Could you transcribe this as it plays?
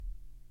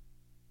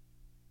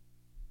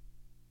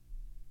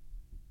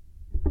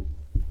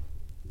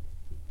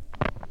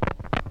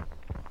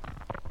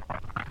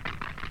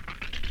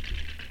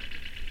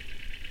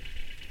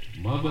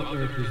Mother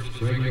Earth is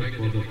pregnant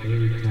for the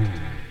third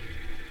time.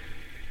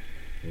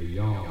 For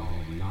y'all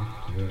have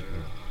locked her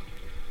up.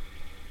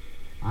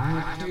 I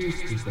have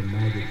tasted the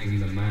maggots in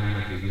the mind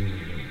of the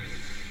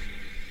universe.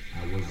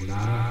 I was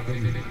not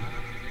offended,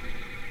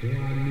 for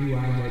I knew I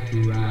had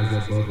to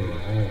rise above it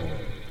all,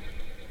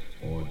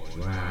 or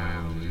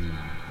drown in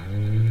my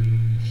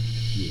own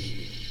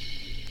shit.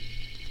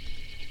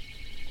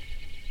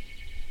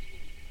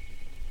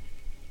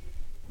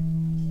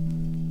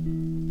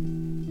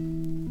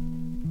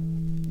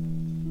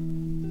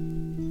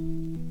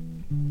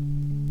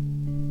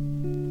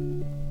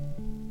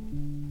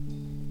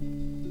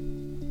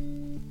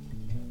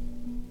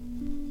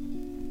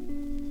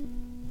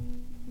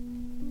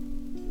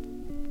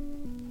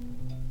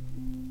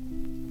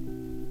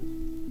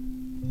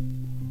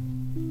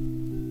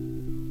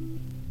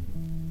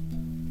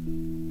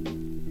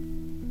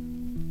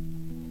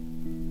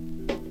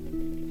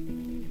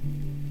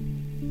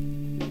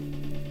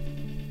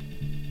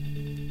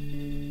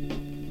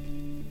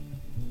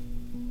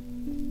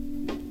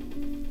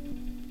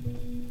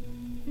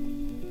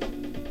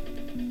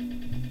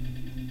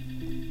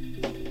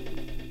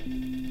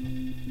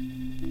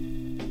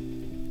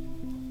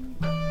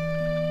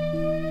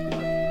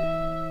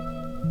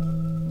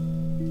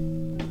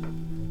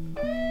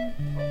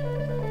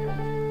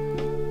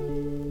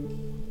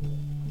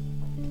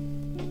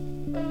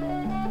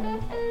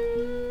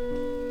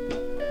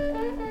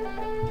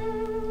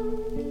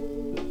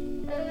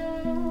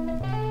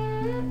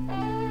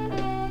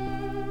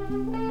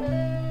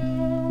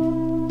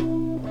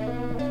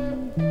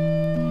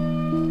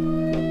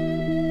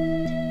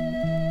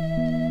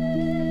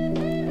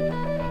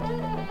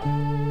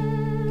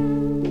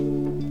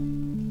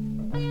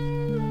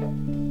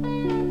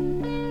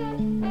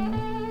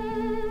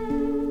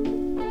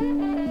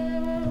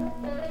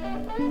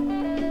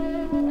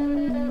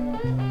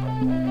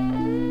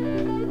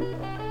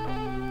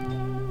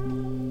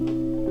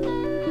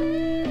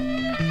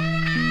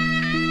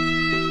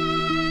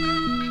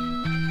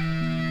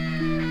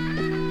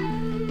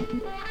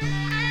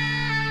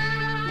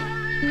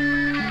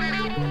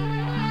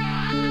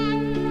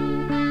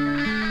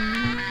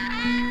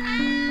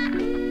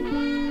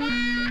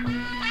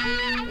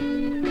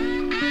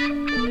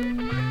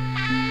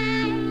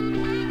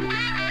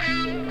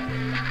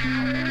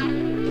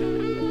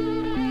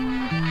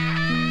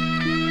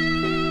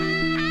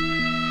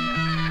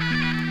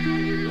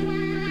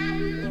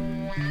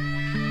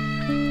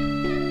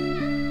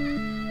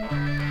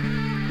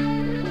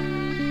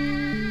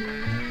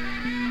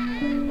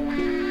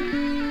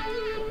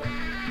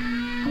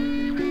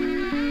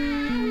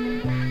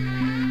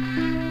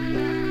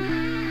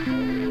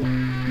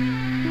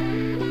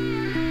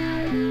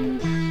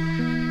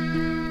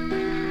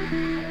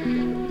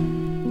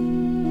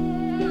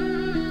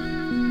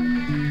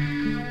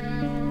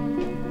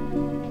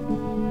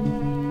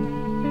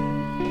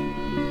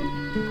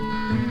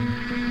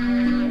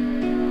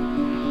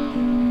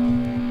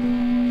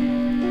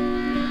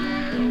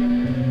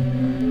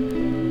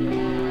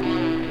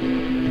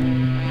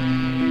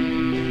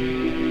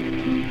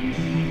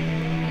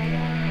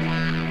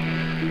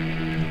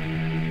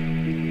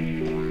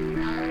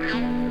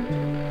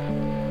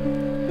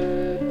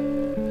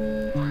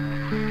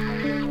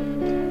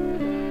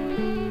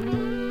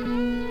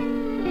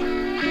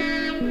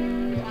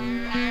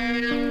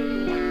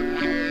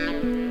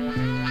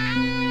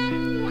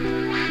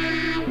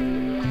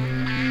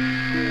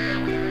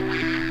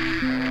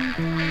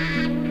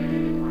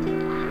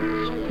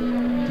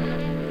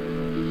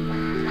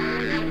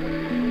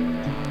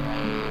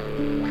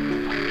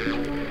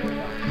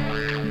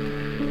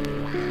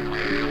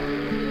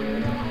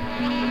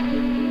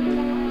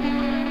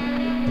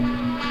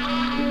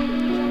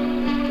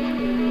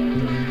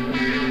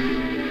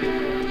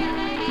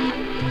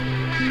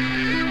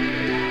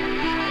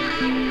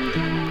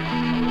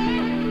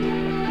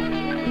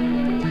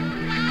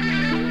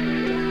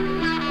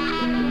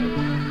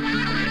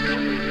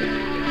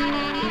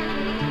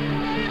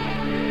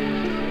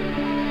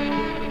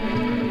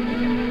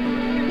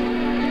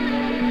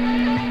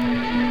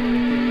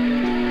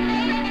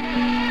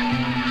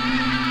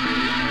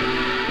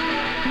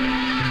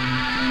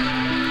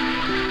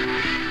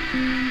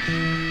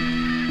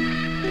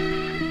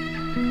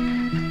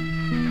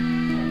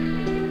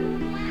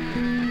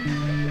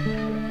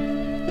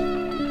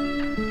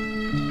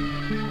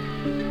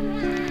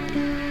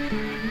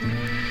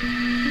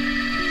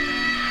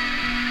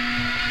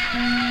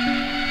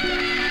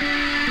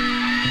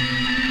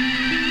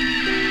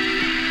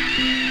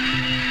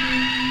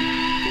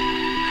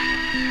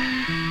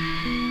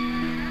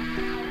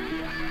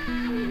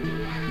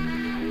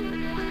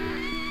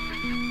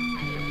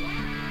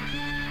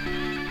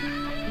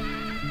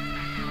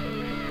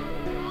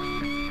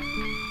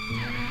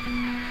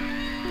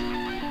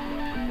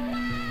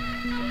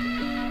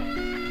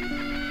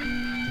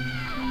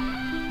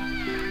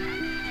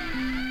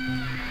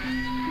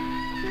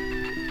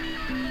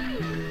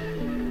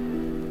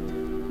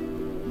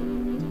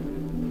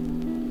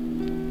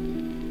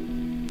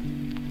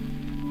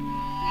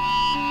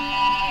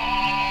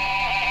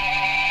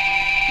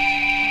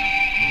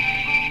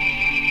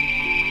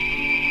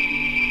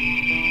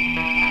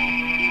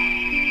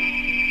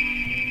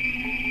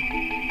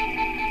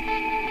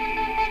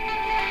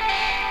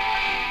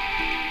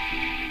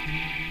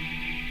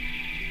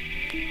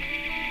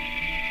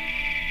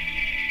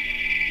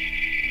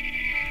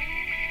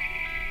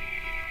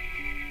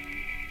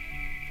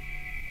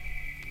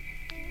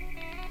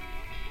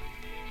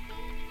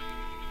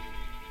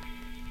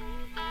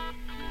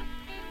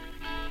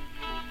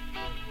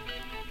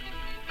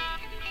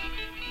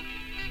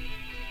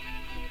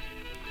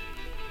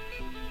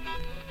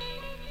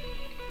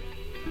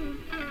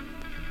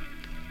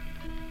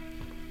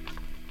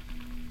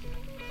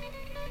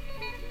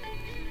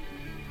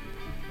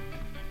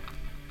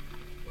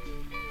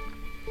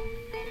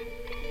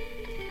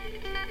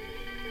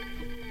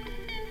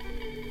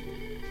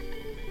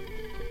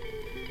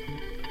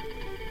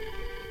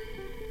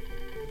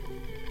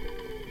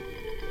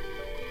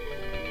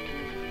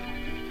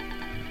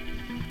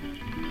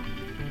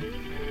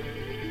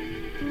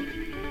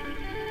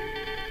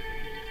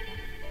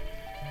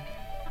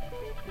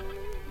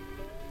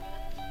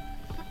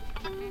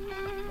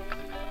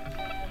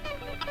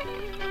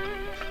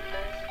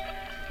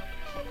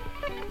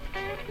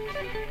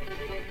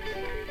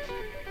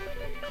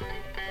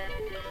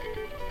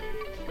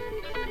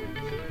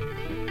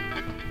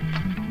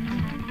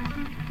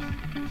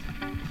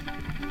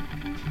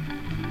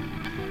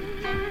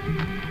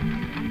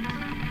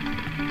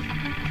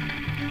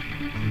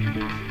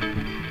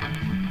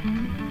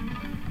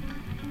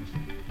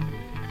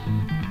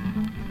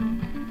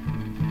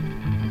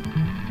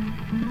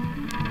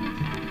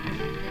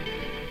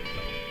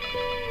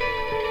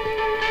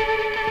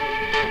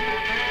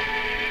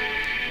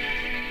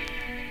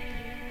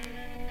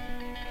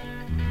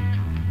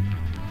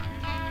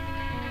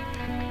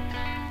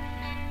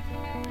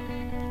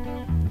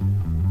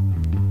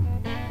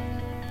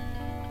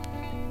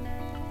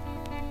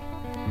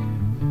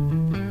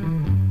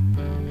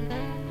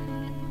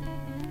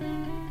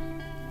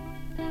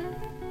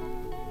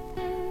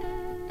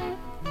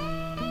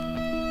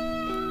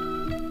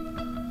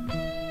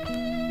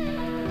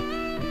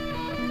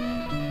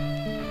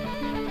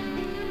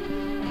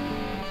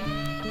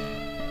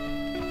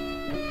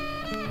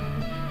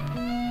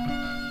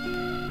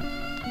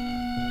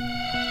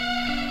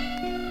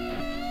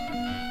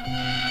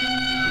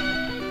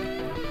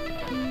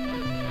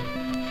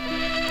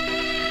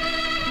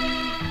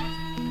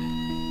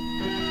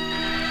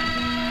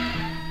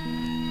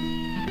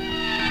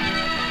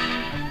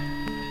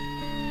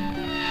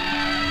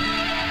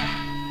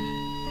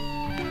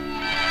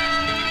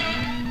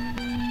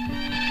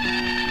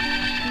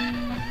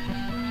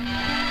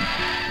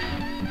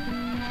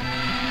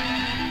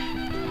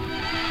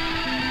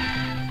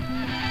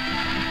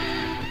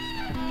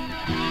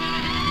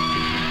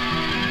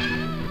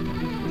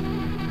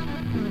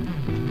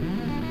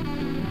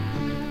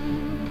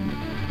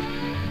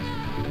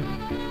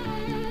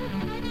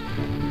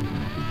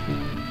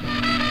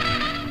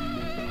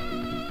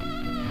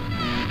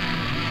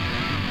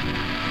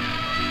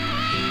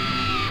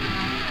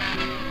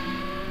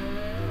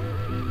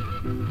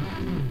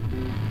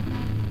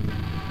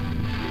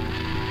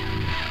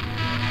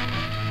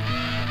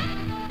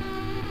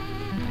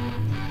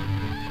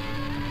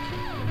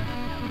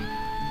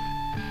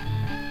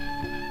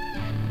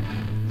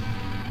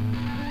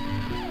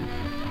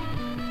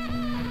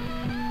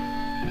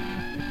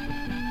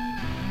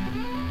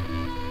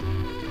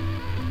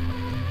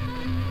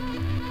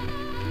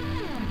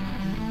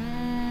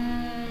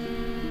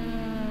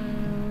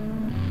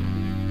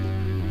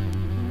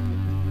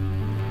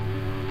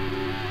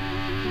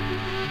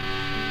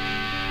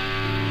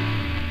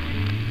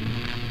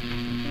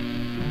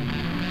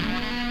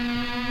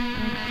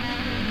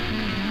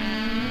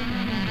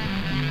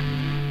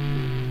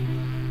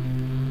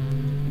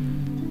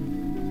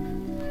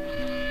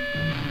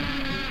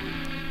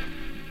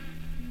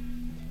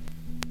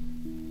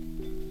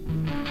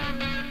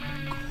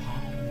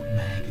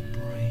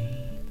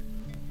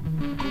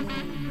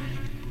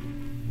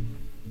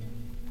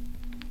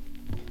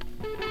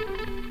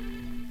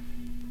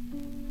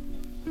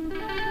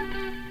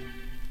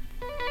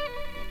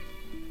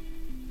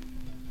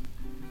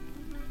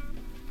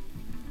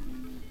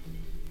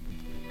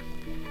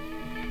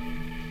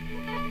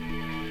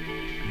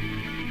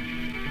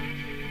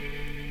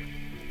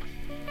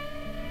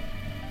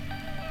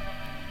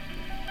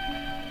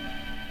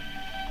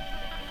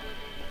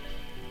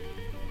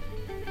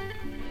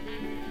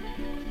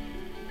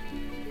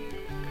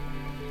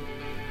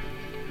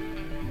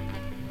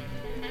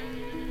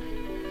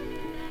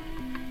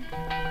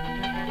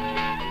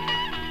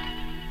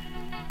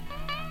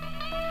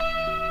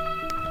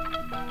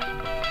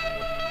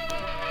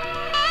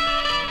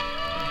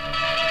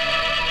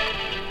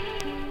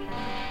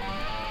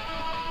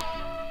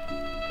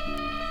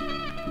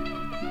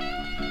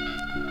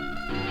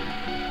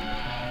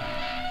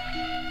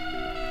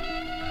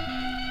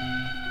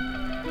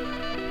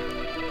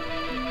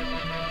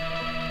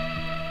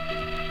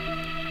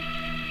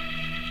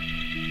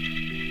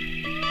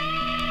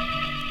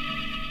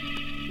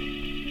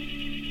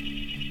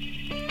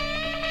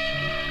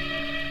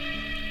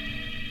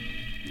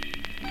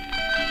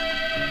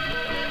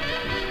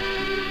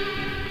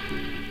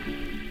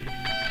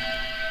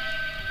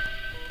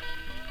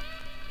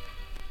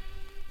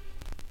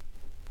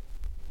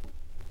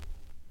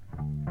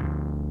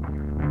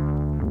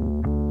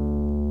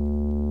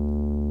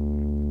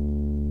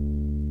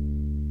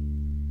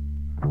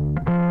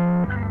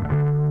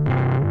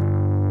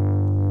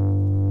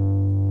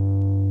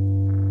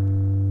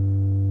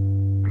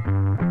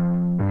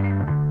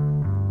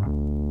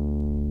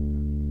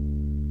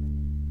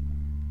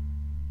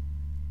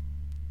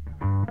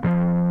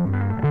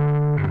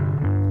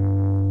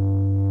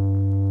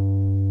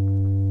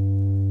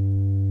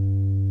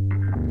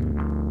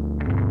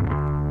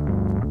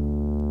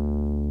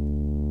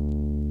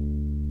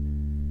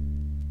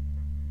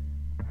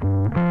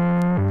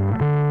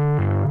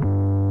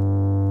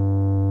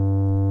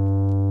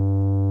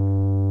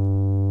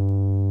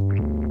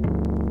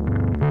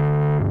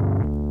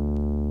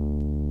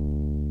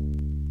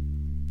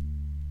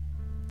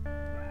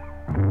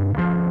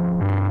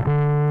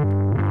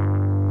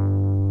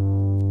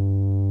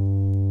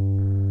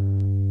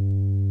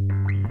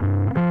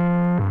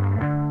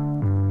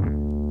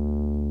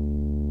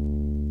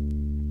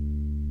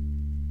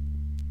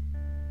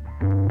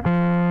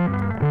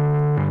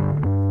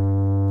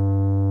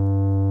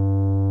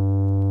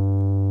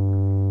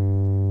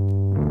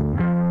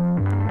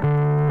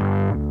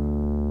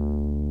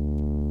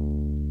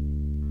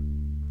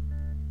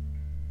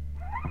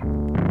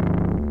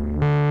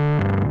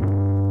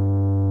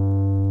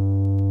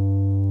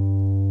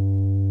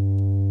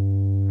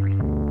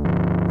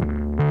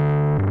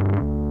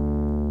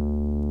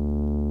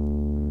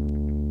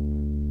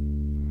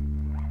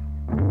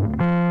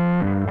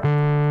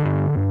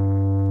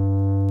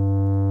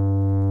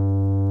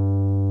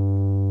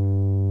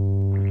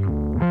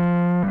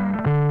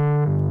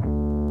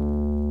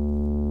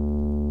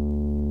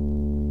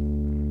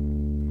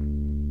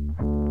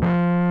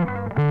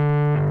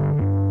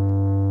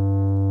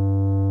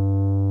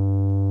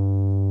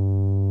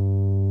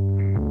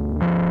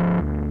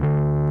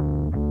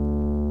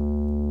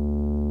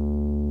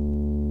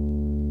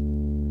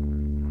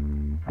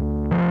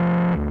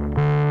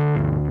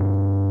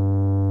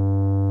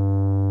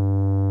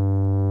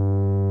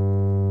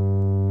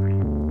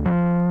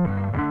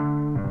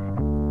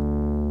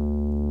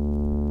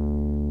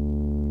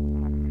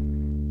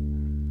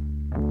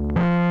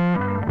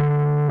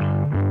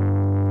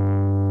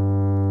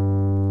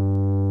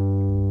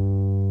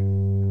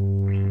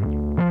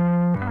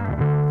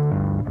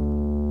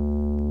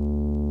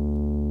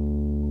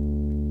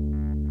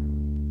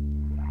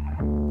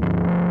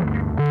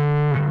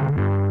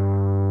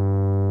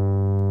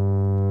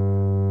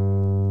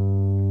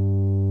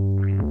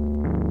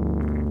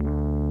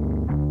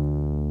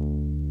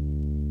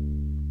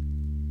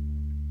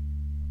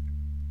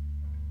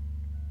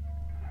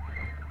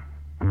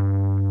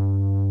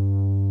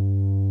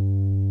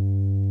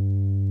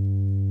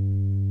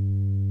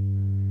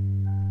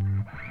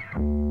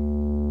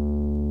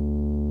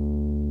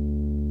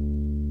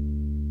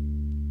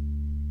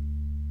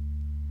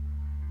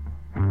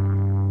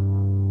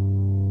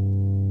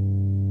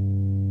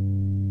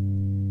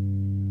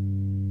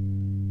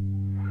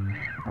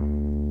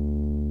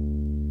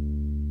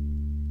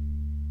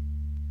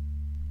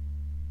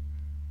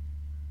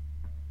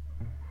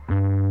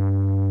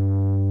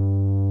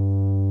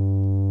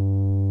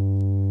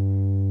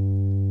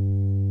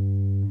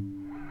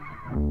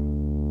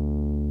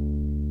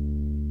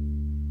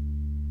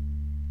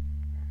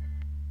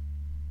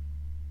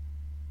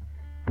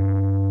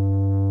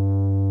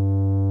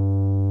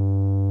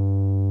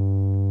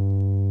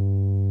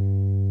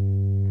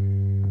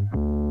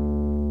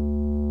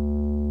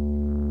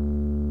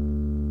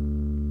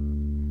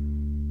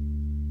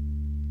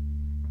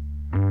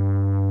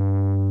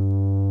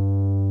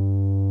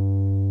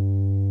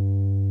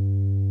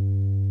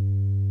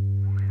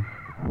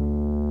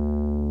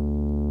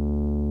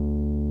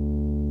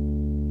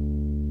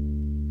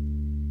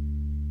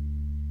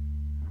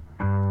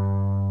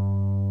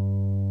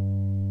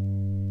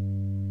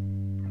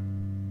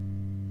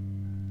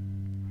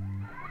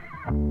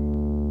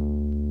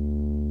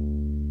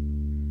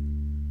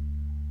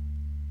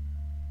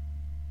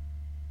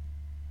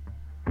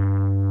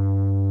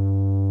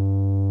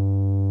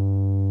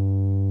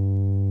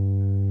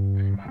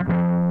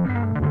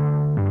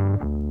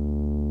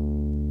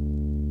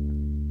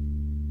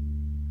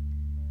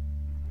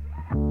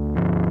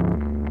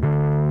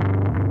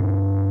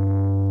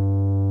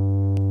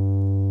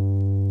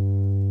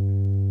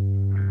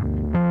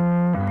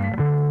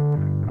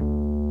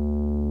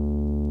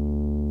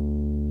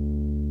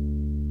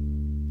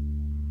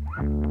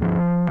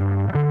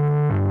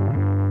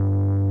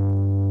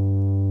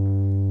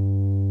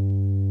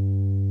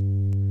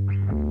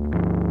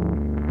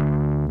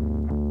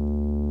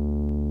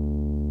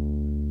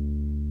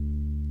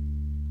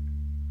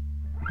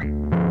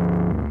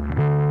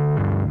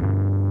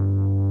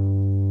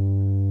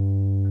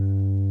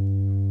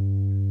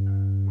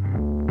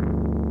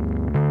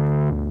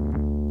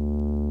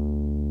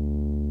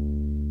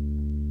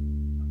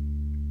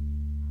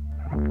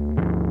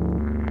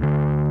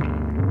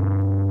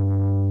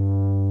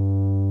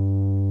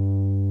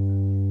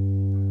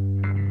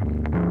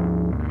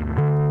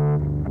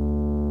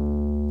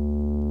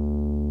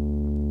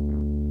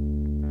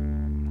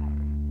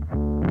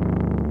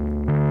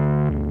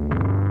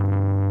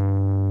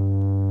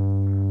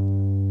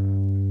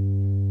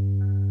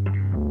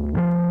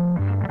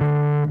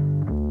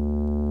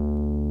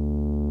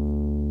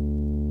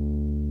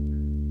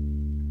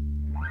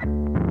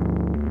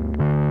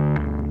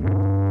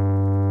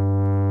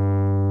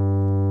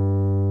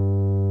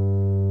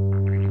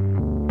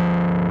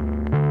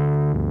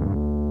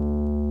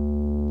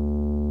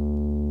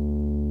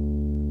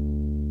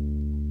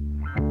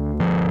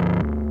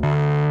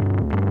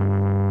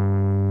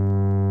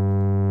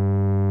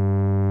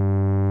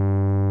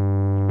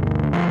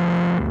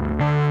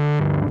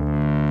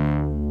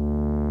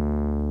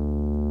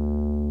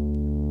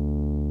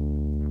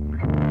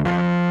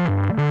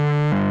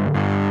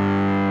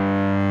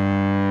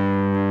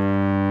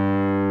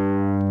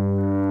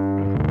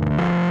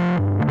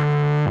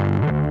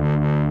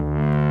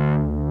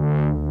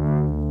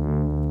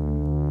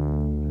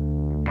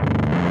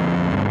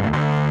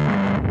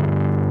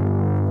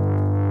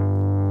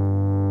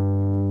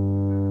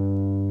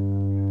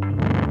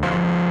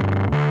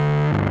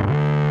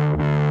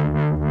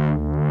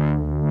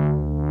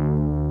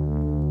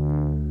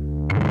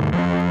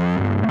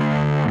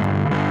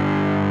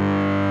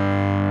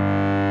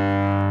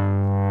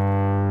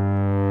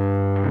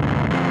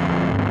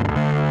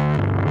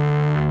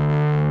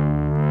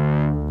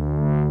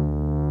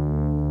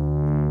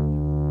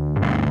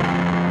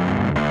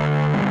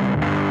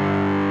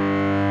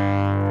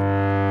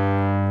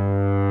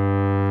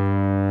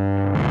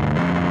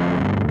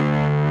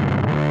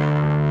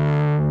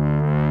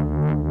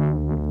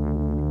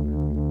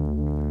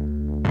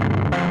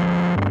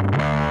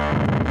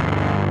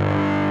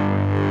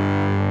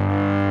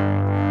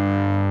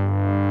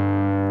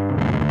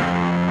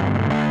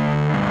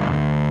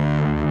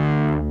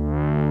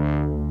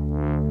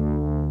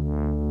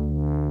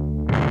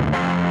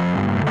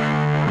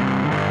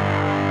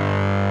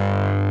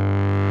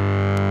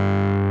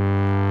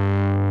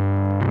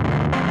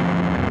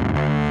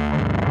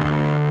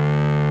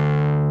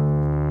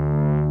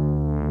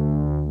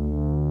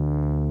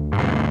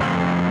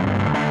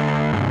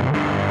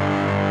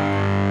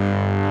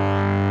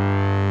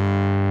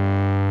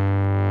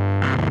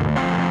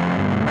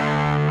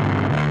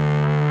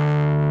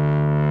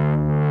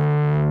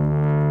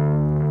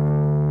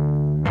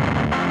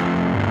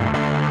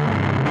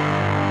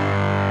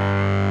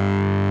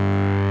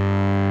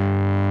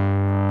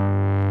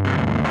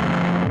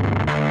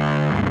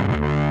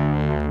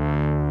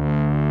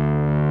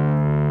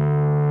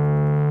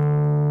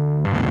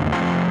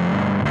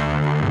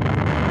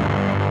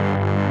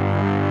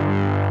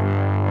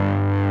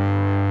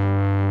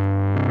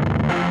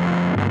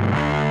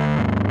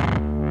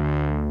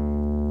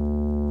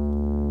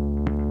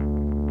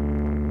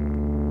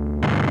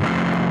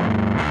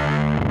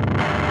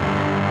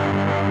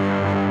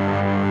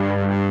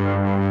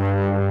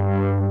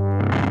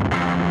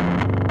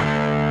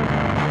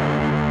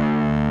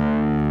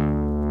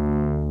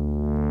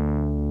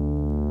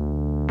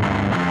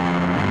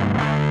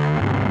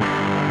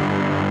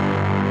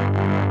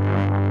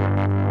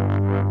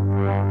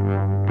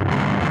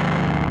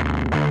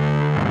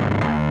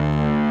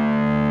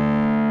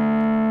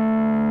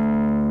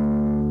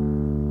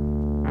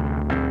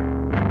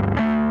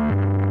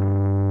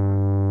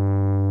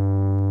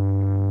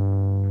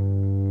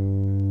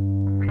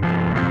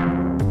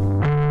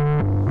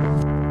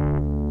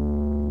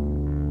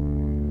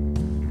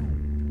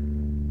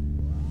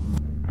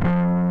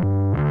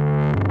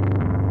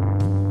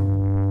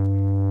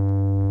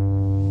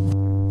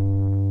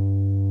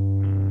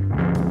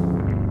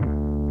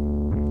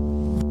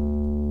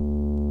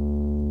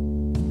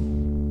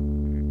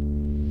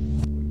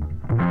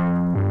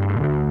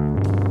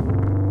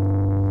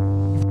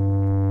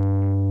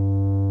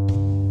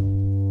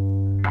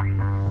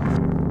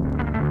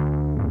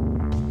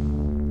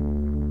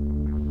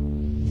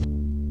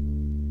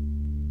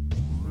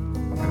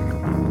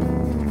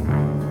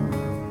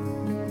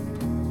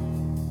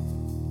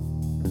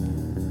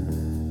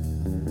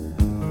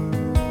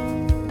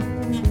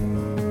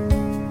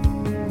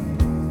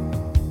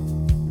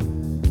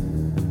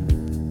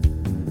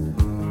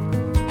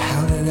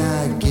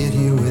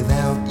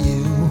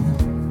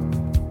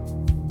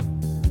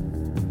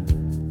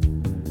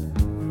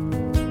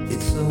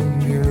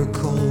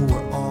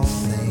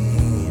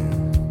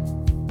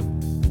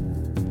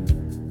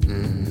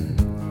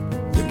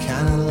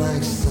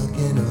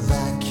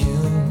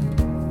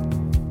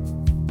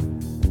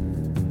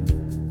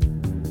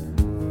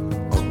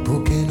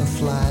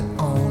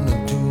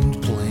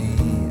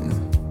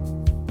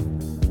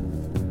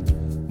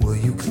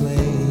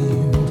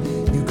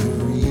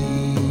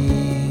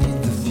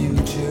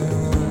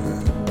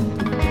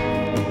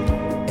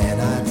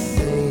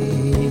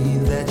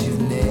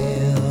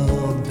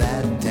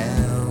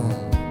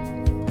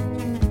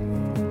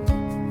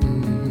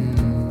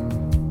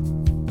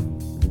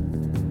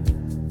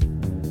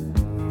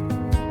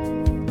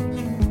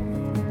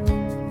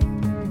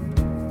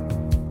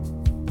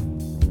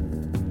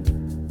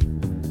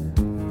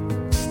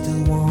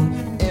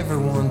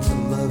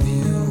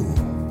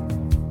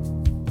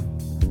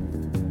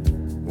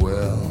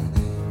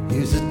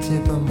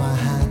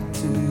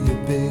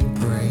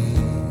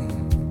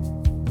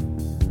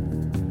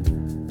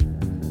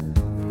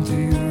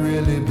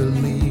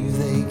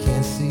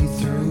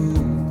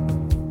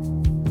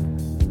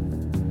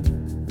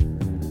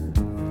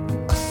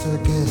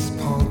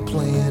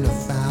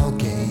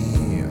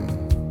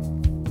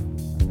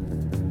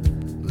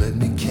 Let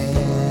me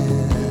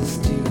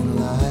cast you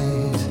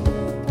light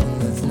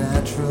that's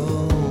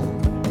natural.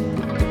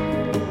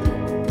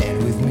 And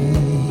with me,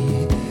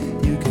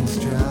 you can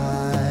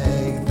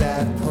strike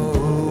that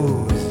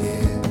pose,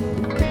 yeah.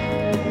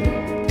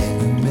 And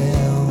you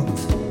melt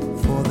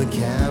for the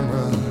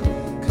camera,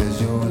 'cause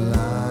your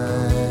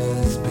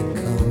lies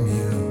become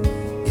you.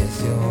 Yes,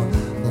 your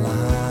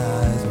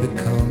lies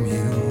become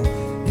you.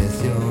 Yes,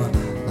 your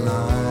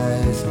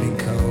lies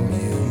become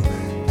you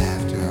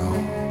after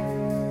all.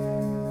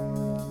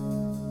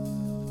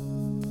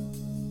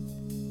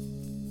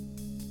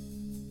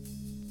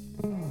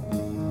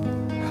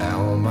 How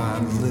am I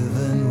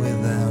living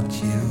without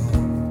you?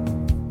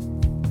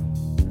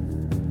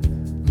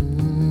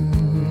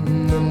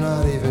 I'm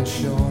not even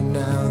sure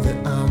now that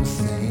I'm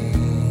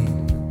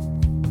sane.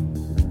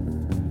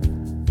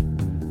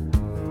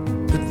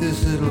 But this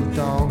little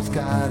dog's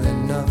got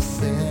enough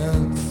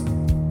sense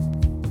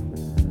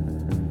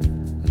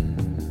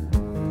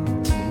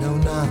to know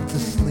not to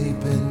sleep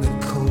in the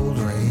cold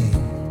rain.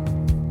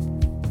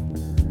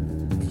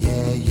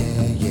 Yeah,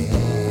 yeah, yeah.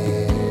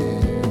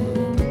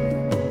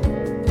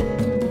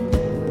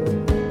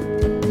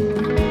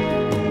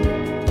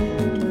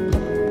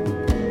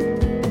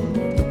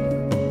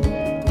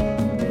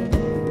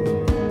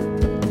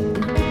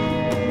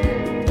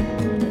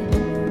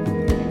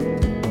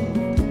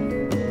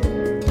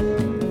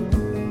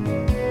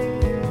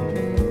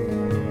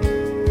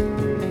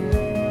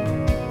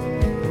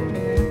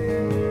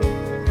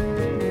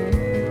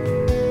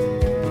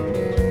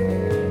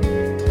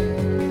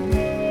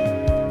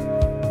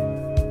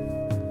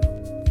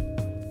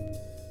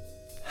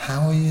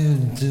 How are you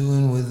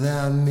doing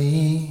without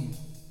me?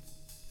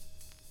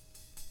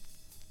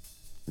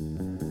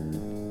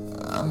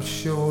 I'm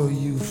sure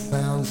you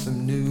found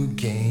some new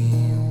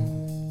game.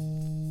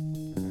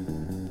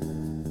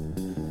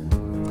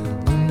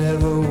 I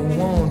never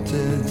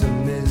wanted to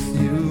miss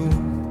you,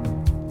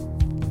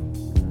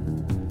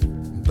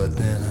 but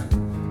then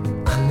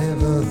I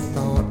never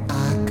thought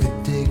I could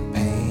dig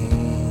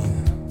pain.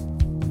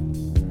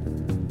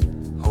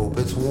 Hope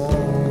it's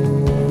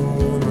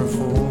warmer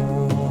for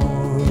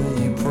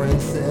you,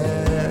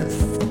 princess.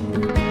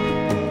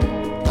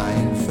 I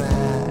in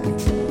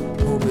fact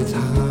hope it's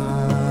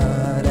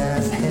hot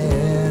as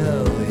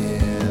hell,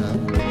 yeah.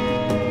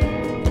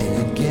 And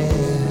you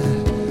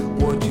get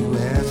what you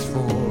asked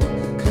for,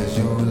 'cause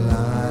your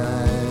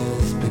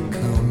lies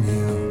become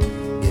you.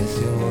 Yes,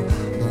 your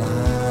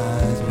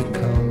lies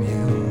become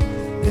you.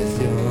 Yes,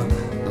 your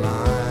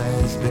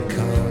lies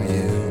become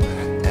you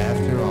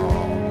after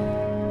all.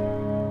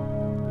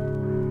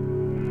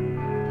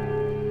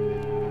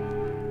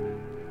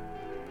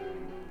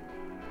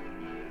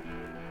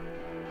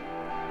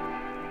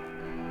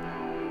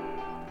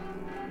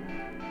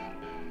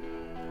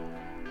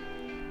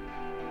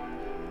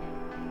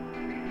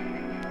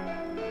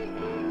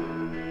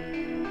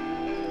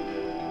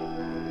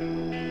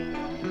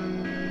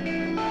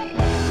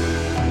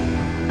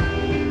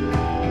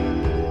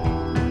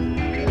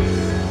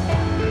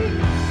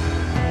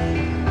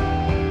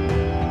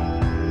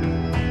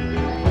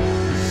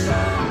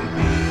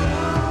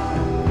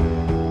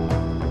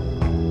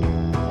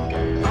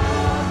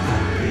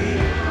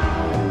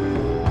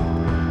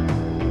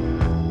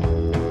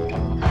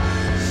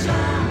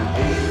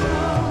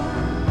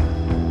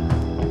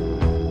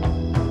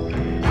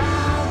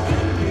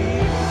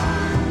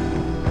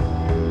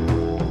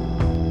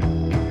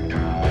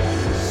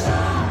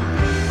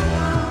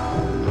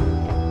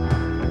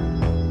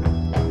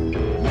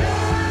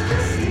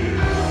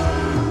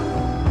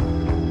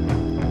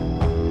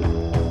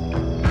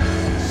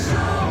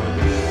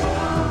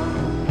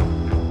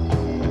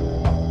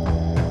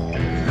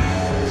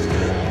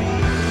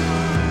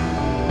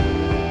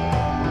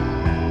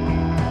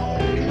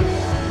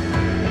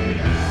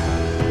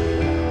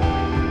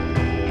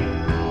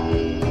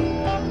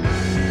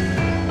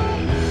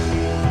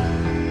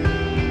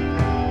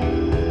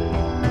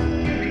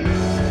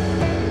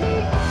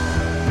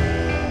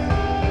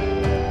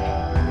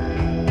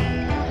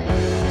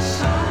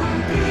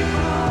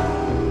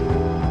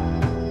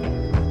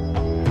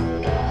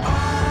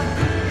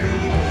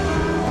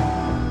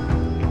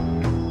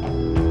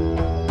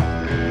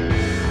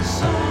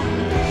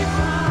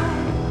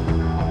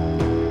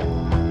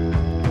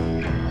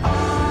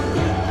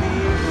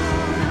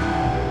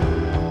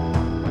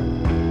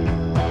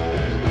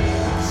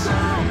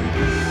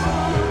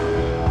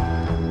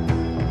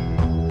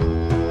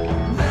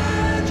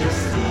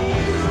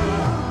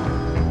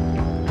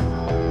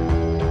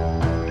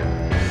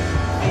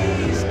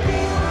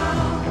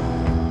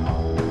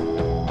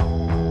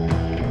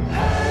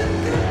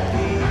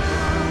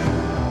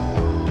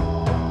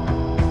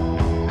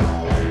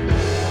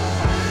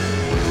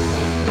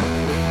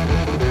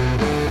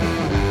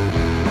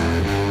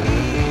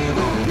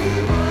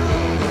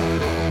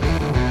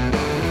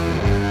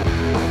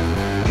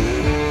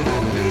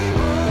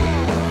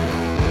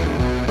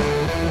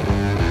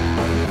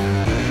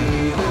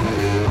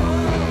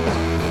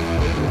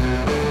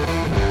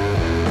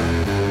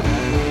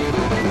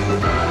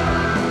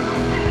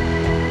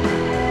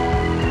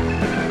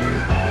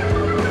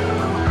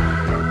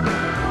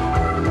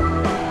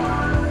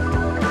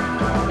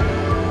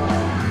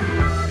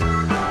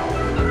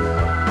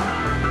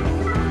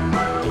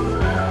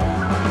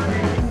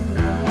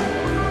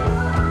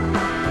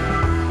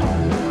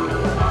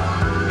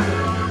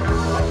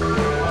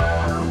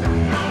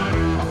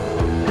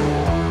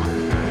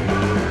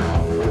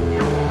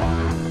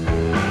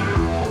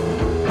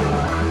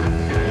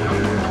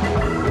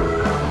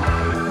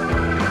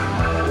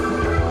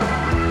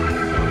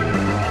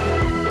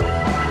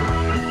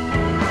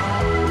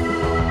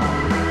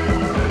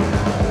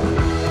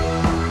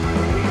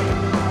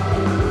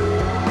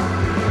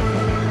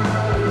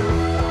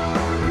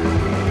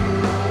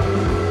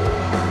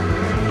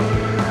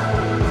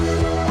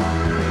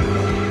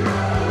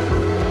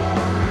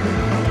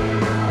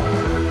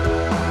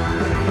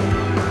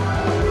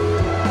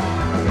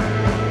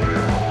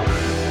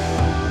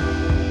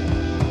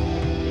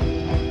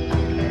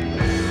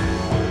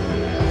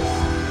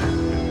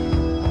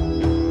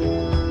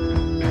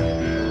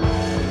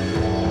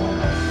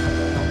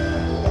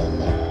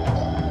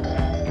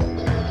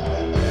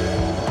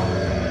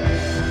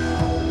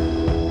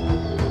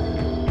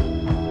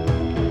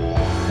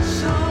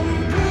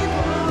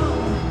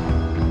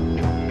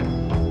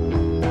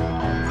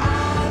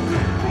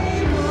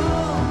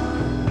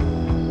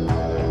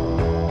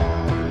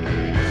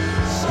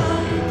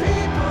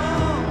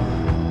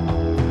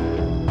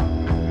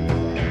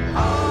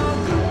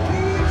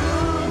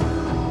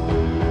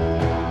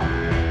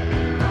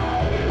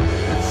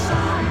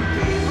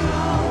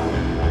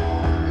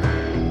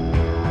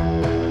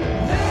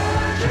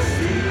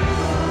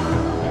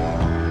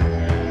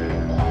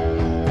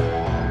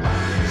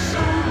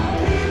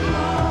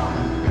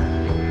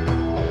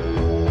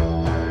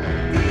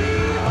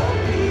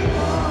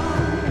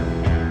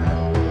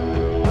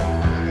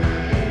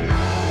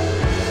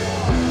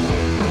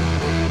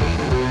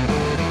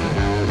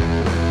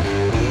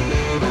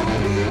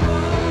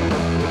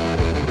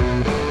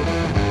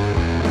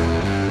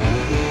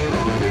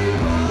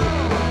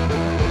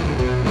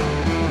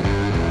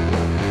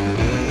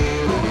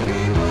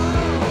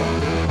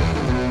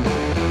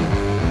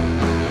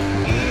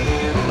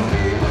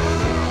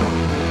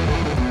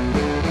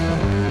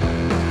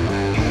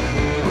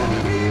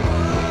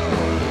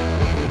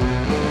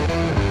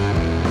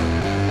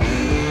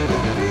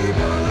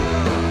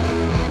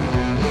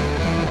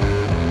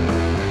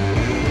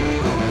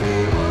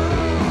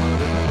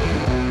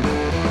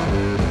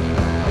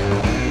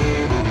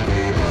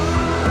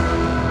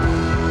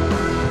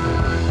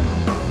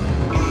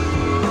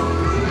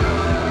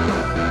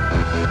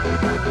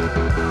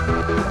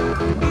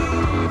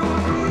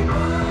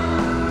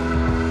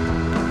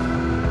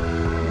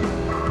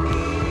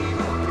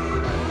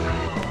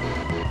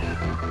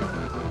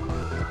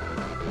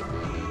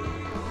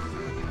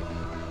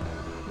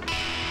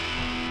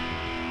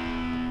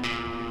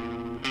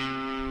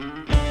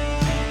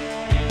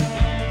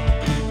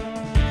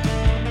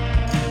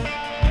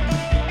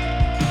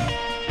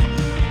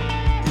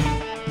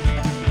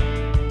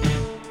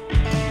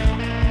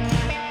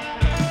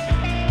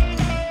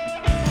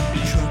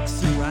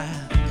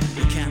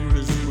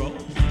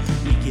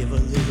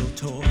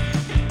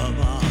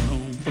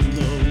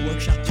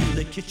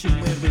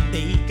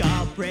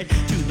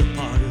 spread to the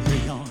part of the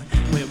yard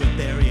where we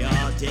bury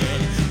our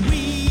dead.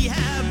 We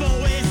have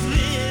always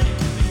lived.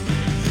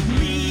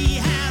 We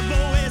have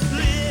always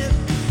lived.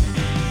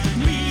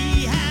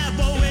 We have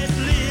always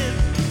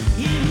lived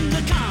in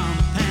the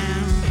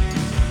compound.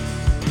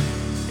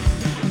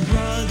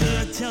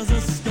 Brother tells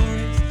us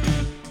stories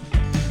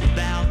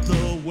about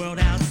the world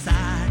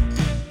outside,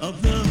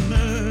 of the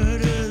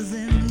murders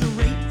and the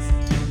rapes,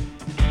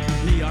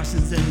 the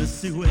arsons and the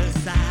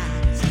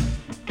suicides.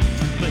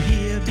 But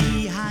here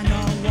behind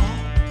our wall,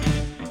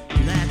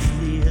 that's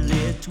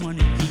nearly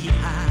 20 feet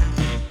high,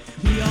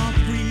 we are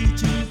free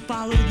to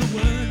follow the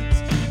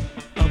words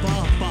of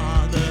our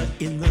Father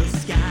in the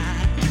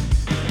sky.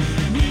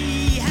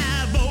 We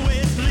have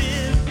always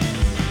lived.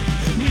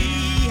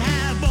 We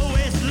have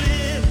always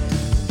lived.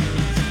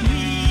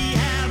 We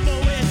have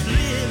always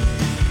lived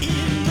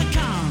in the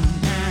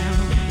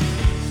compound.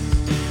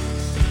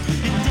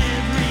 And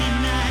every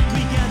night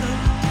we gather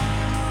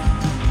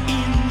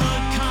in the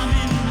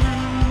common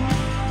room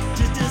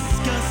to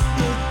discuss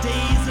the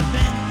day's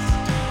events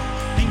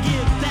and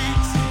give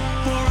thanks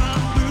for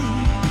our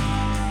food.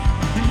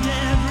 And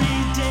every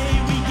day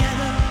we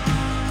gather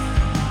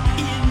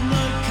in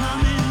the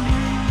common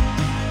room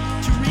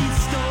to read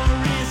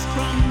stories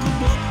from the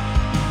book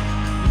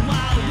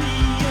while we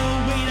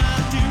await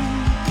our doom.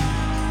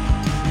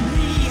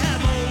 We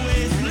have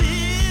always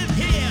lived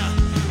here.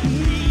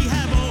 We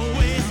have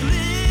always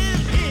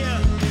lived here.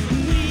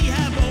 We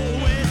have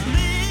always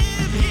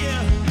lived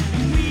here.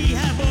 We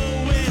have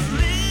always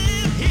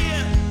lived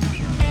here.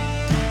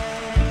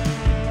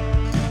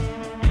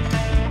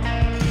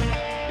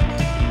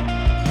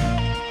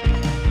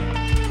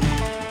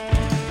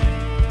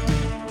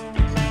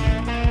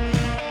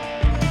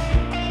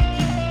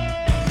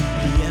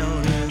 The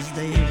elders,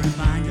 they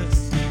remind us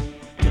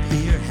to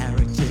fear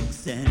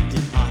heretics and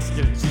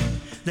imposters.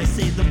 They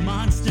say the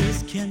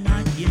monsters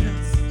cannot get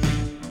us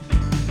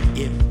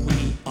if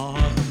we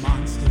are the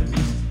monsters.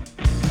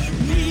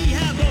 We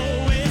have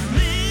always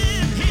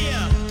lived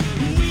here.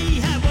 We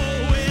have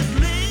always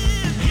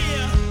lived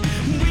here.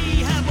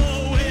 We have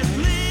always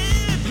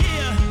lived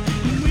here.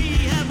 We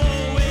have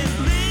always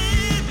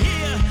lived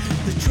here.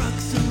 The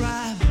trucks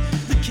arrive,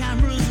 the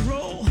cameras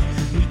roll.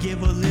 We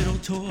give a little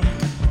tour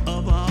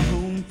of our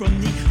home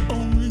from the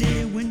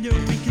only window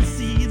we can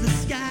see the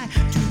sky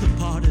to the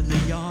part of the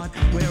yard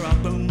where our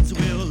bones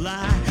will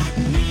lie.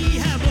 We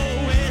have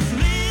always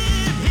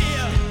lived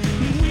here.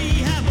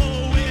 We have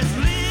always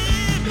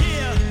lived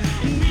here.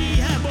 We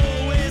have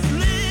always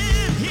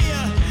lived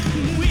here.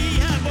 We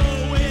have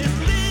always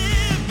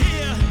lived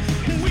here.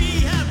 We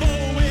have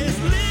always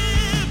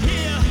lived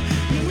here.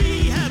 We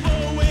have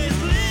always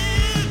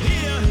lived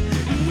here.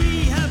 We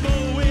have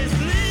always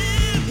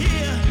lived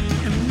here.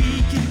 And we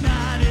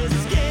cannot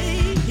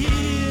escape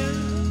here.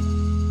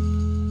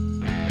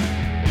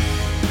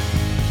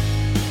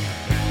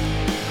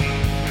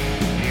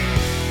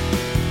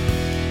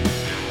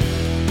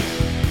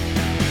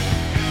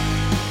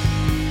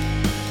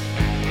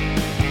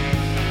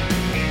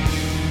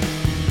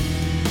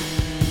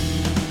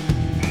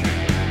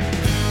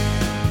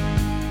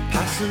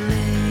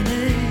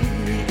 Pasolini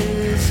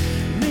is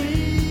me.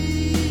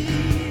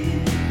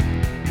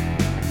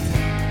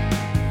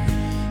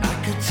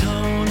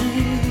 Acatoni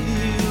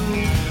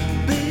you'll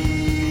be.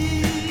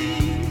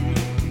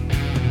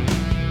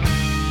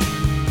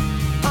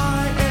 I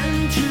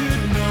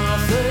entered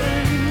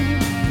nothing,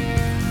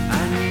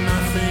 and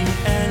nothing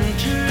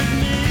entered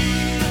me,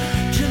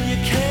 till you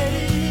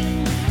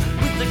came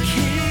with the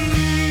key,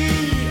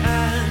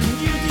 and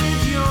you did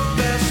your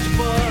best,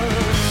 but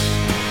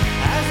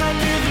as I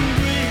live and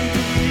breathe,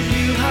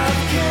 you have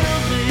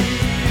killed me,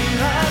 you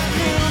have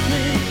killed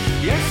me.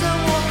 Yes, I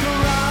walk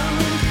around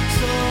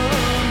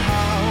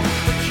somehow,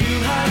 but you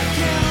have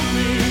killed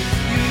me,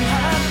 you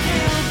have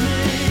killed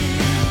me.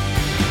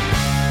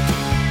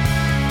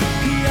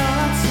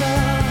 Piazza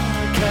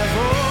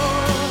Cavour,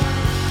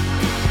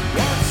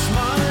 what's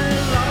my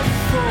life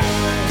for?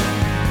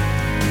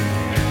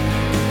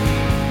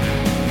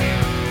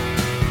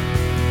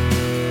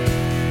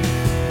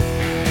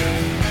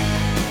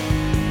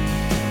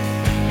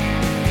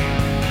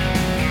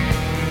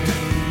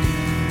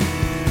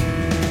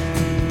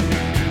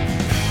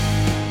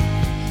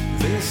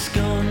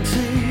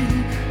 Visconti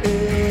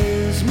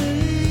is me.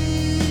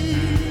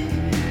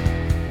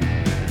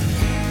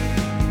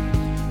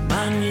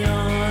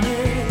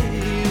 Magnani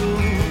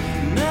you'll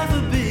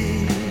never be.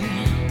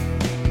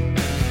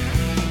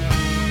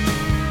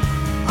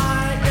 I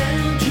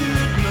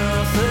entered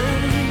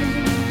nothing,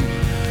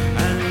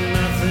 and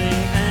nothing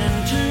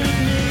entered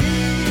me,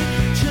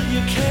 till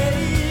you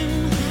came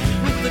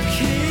with the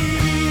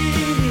key,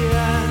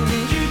 and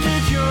you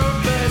did your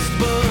best,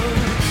 but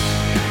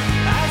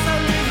as I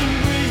live and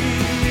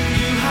breathe,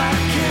 you have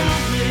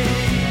killed me,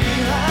 you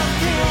have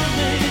killed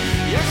me.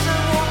 Yes, I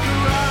walk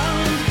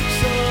around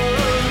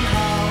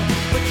somehow,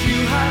 but you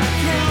have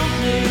killed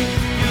me,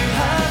 you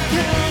have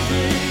killed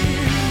me.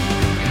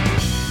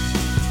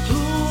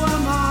 Who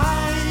am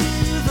I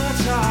that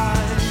I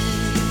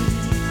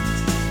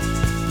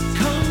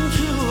come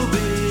to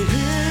be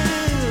here?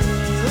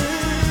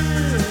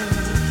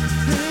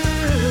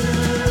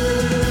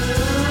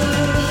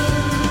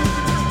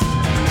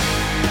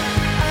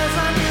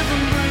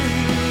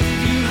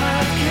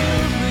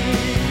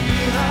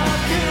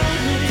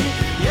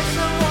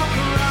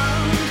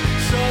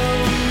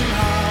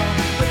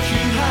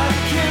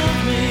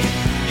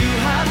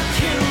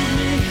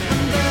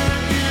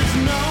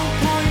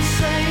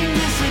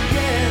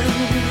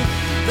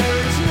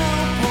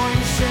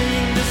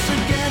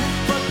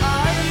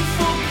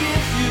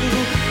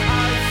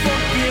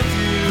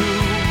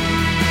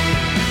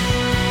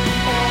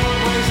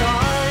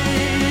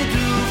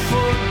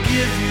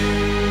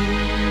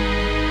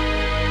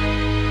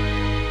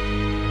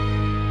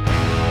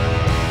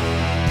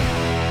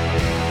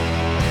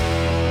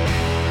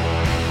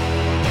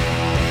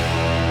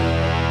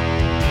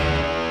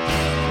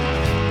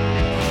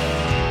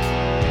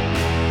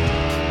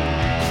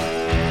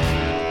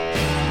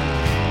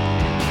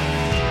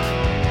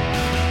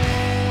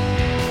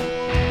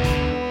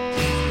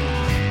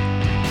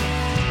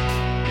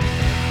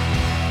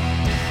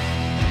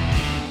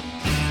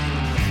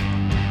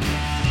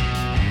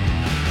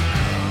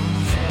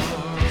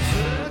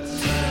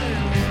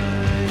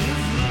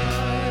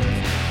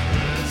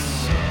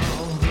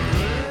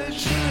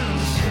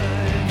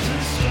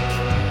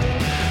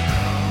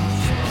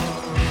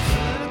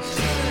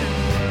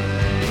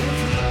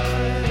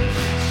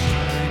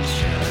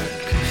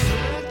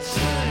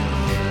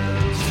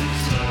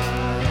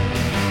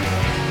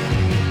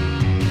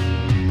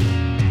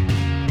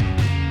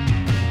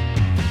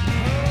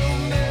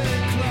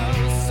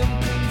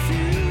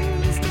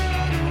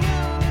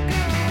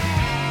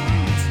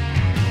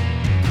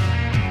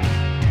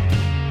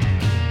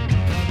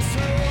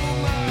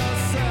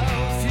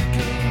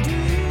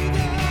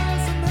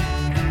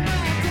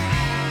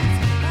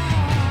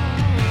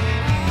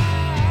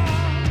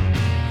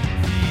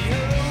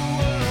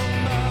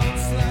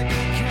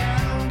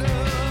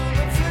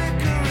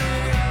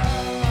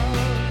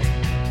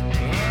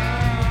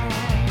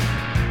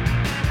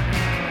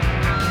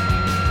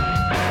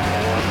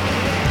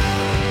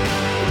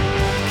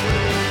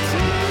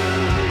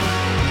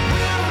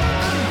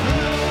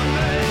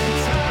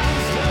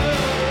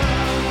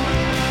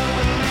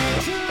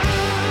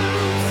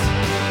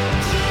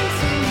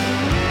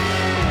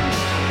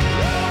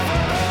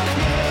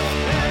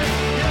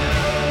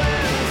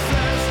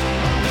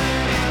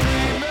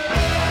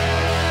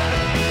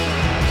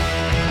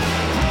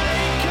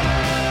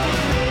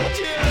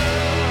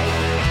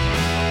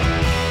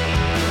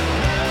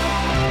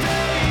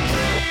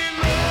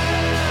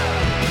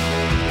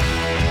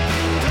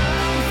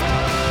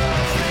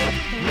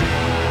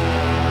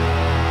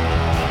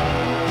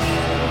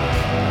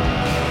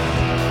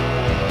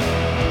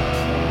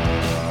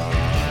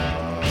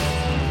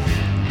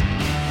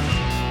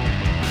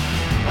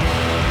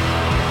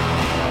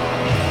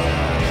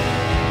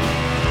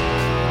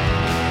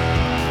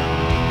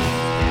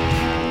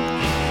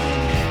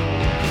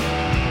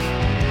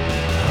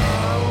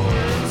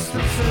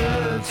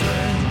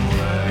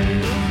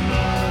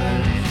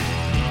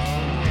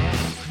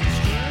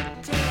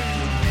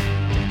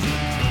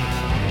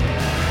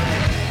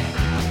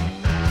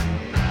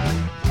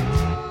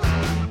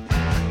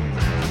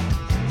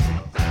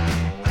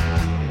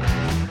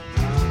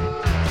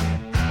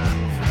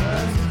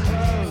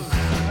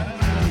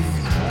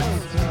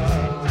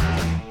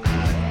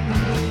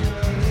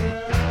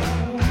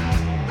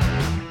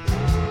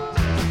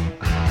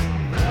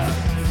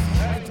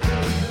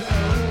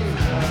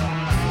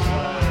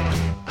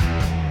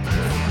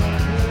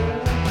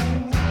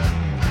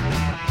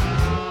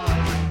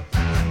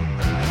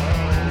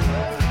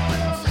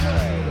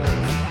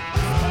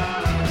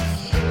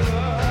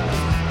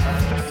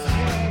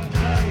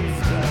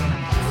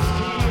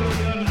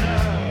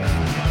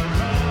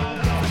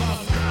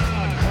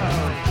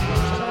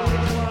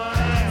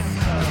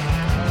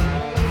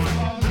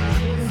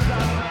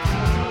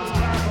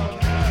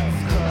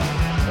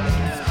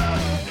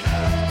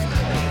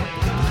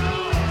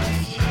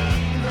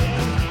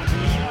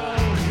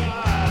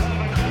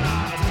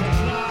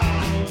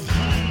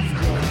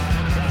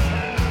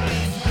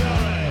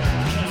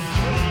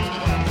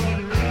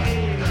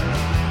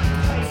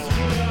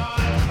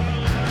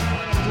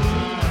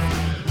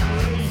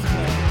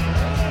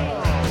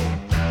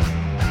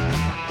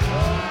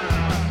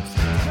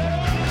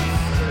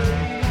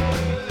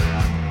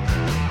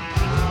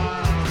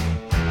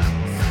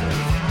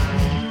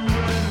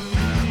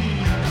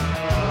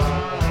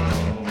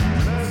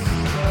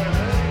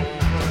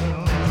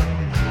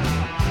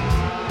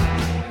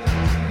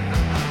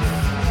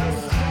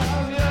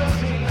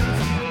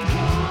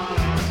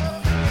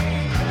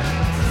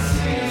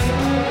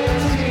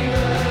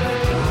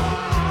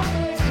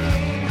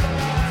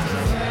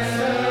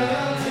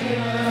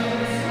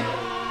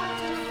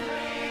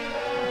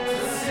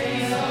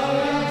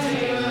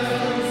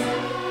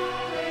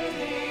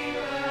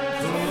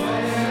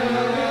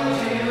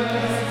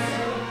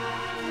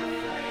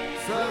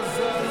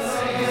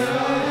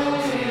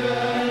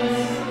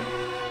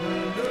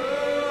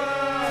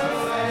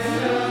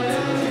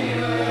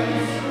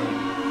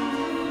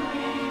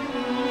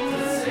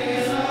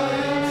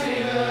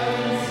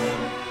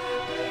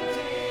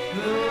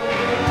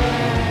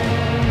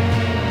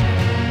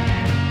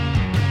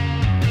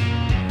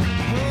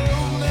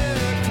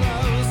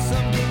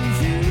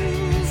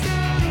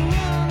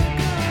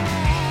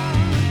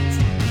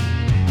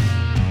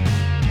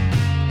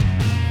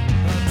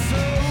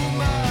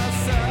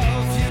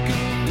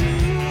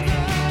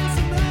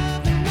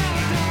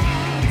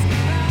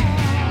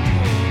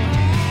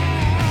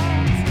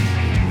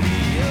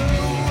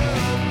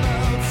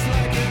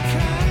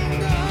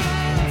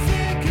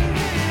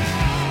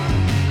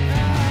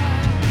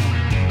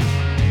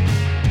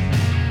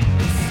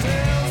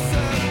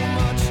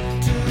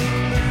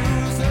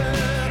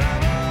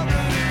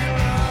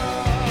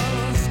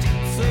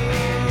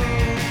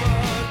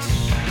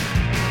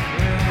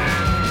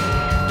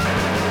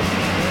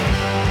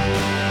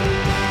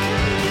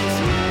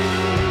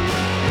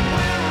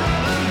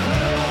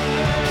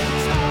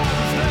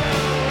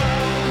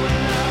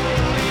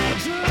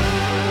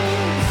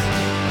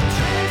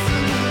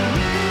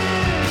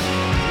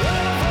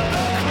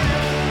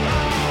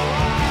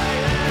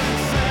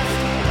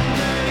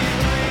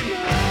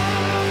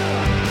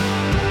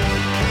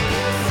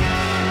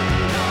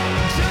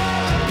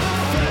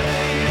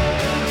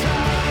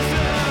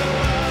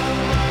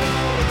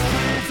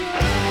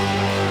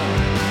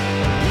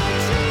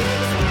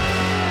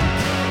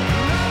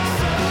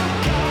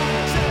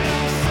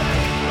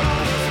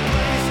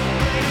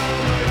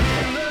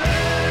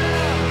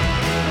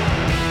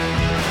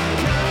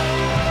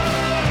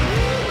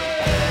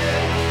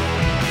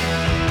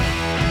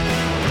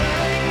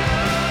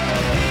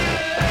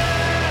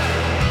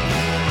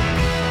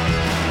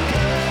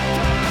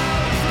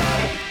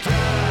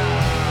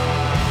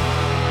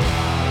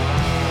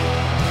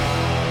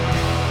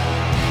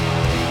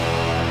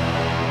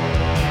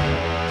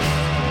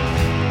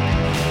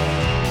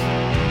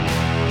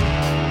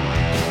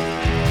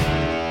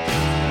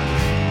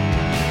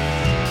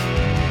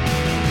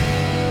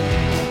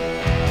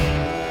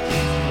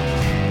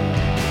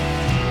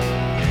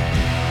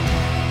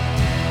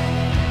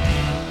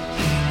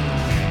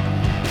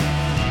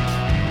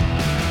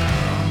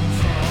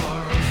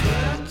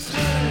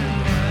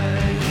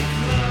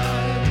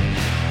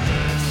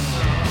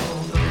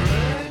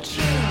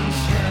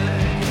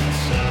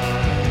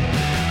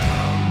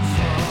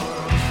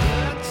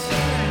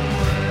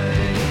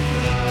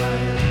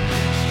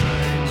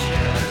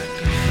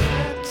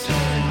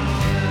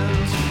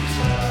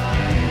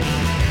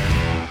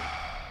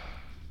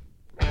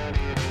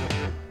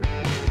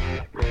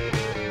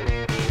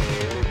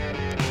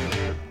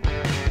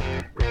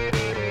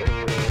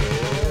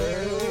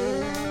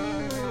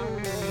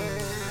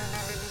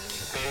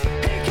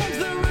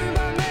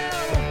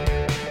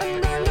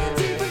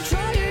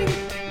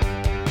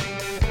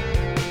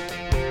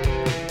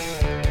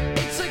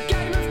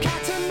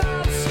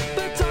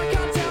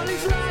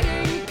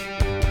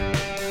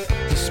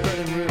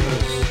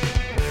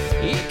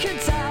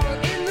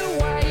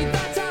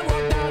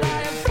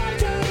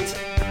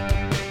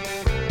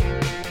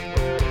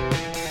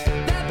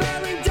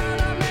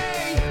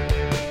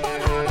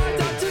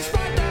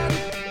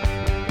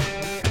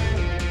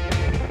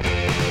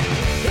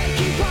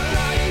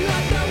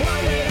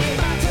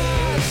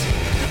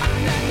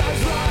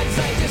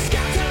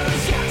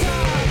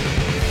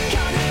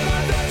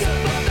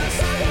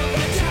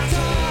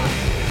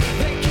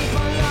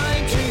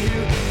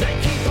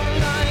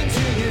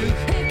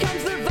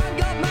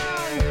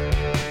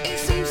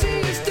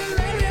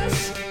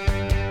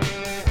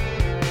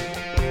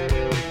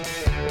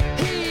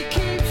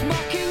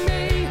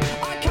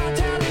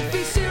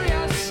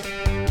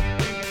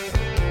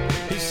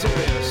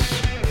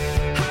 serious.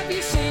 Have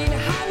you seen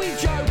how he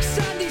jokes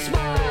and he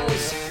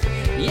smiles?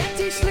 Yet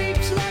he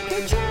sleeps like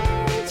a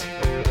child.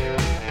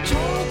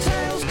 Tall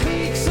tales,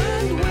 creaks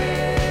and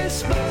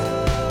whispers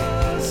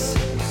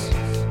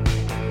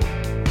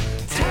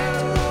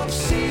tell of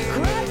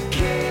secret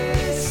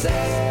kisses.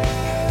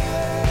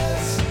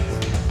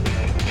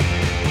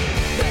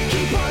 They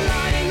keep on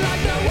lying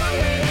like no one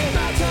really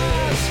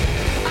matters,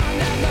 and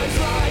then those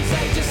lies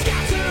they just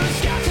scatter and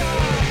scatter.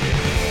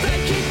 They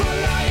keep on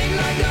lying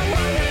like no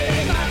one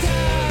really matters.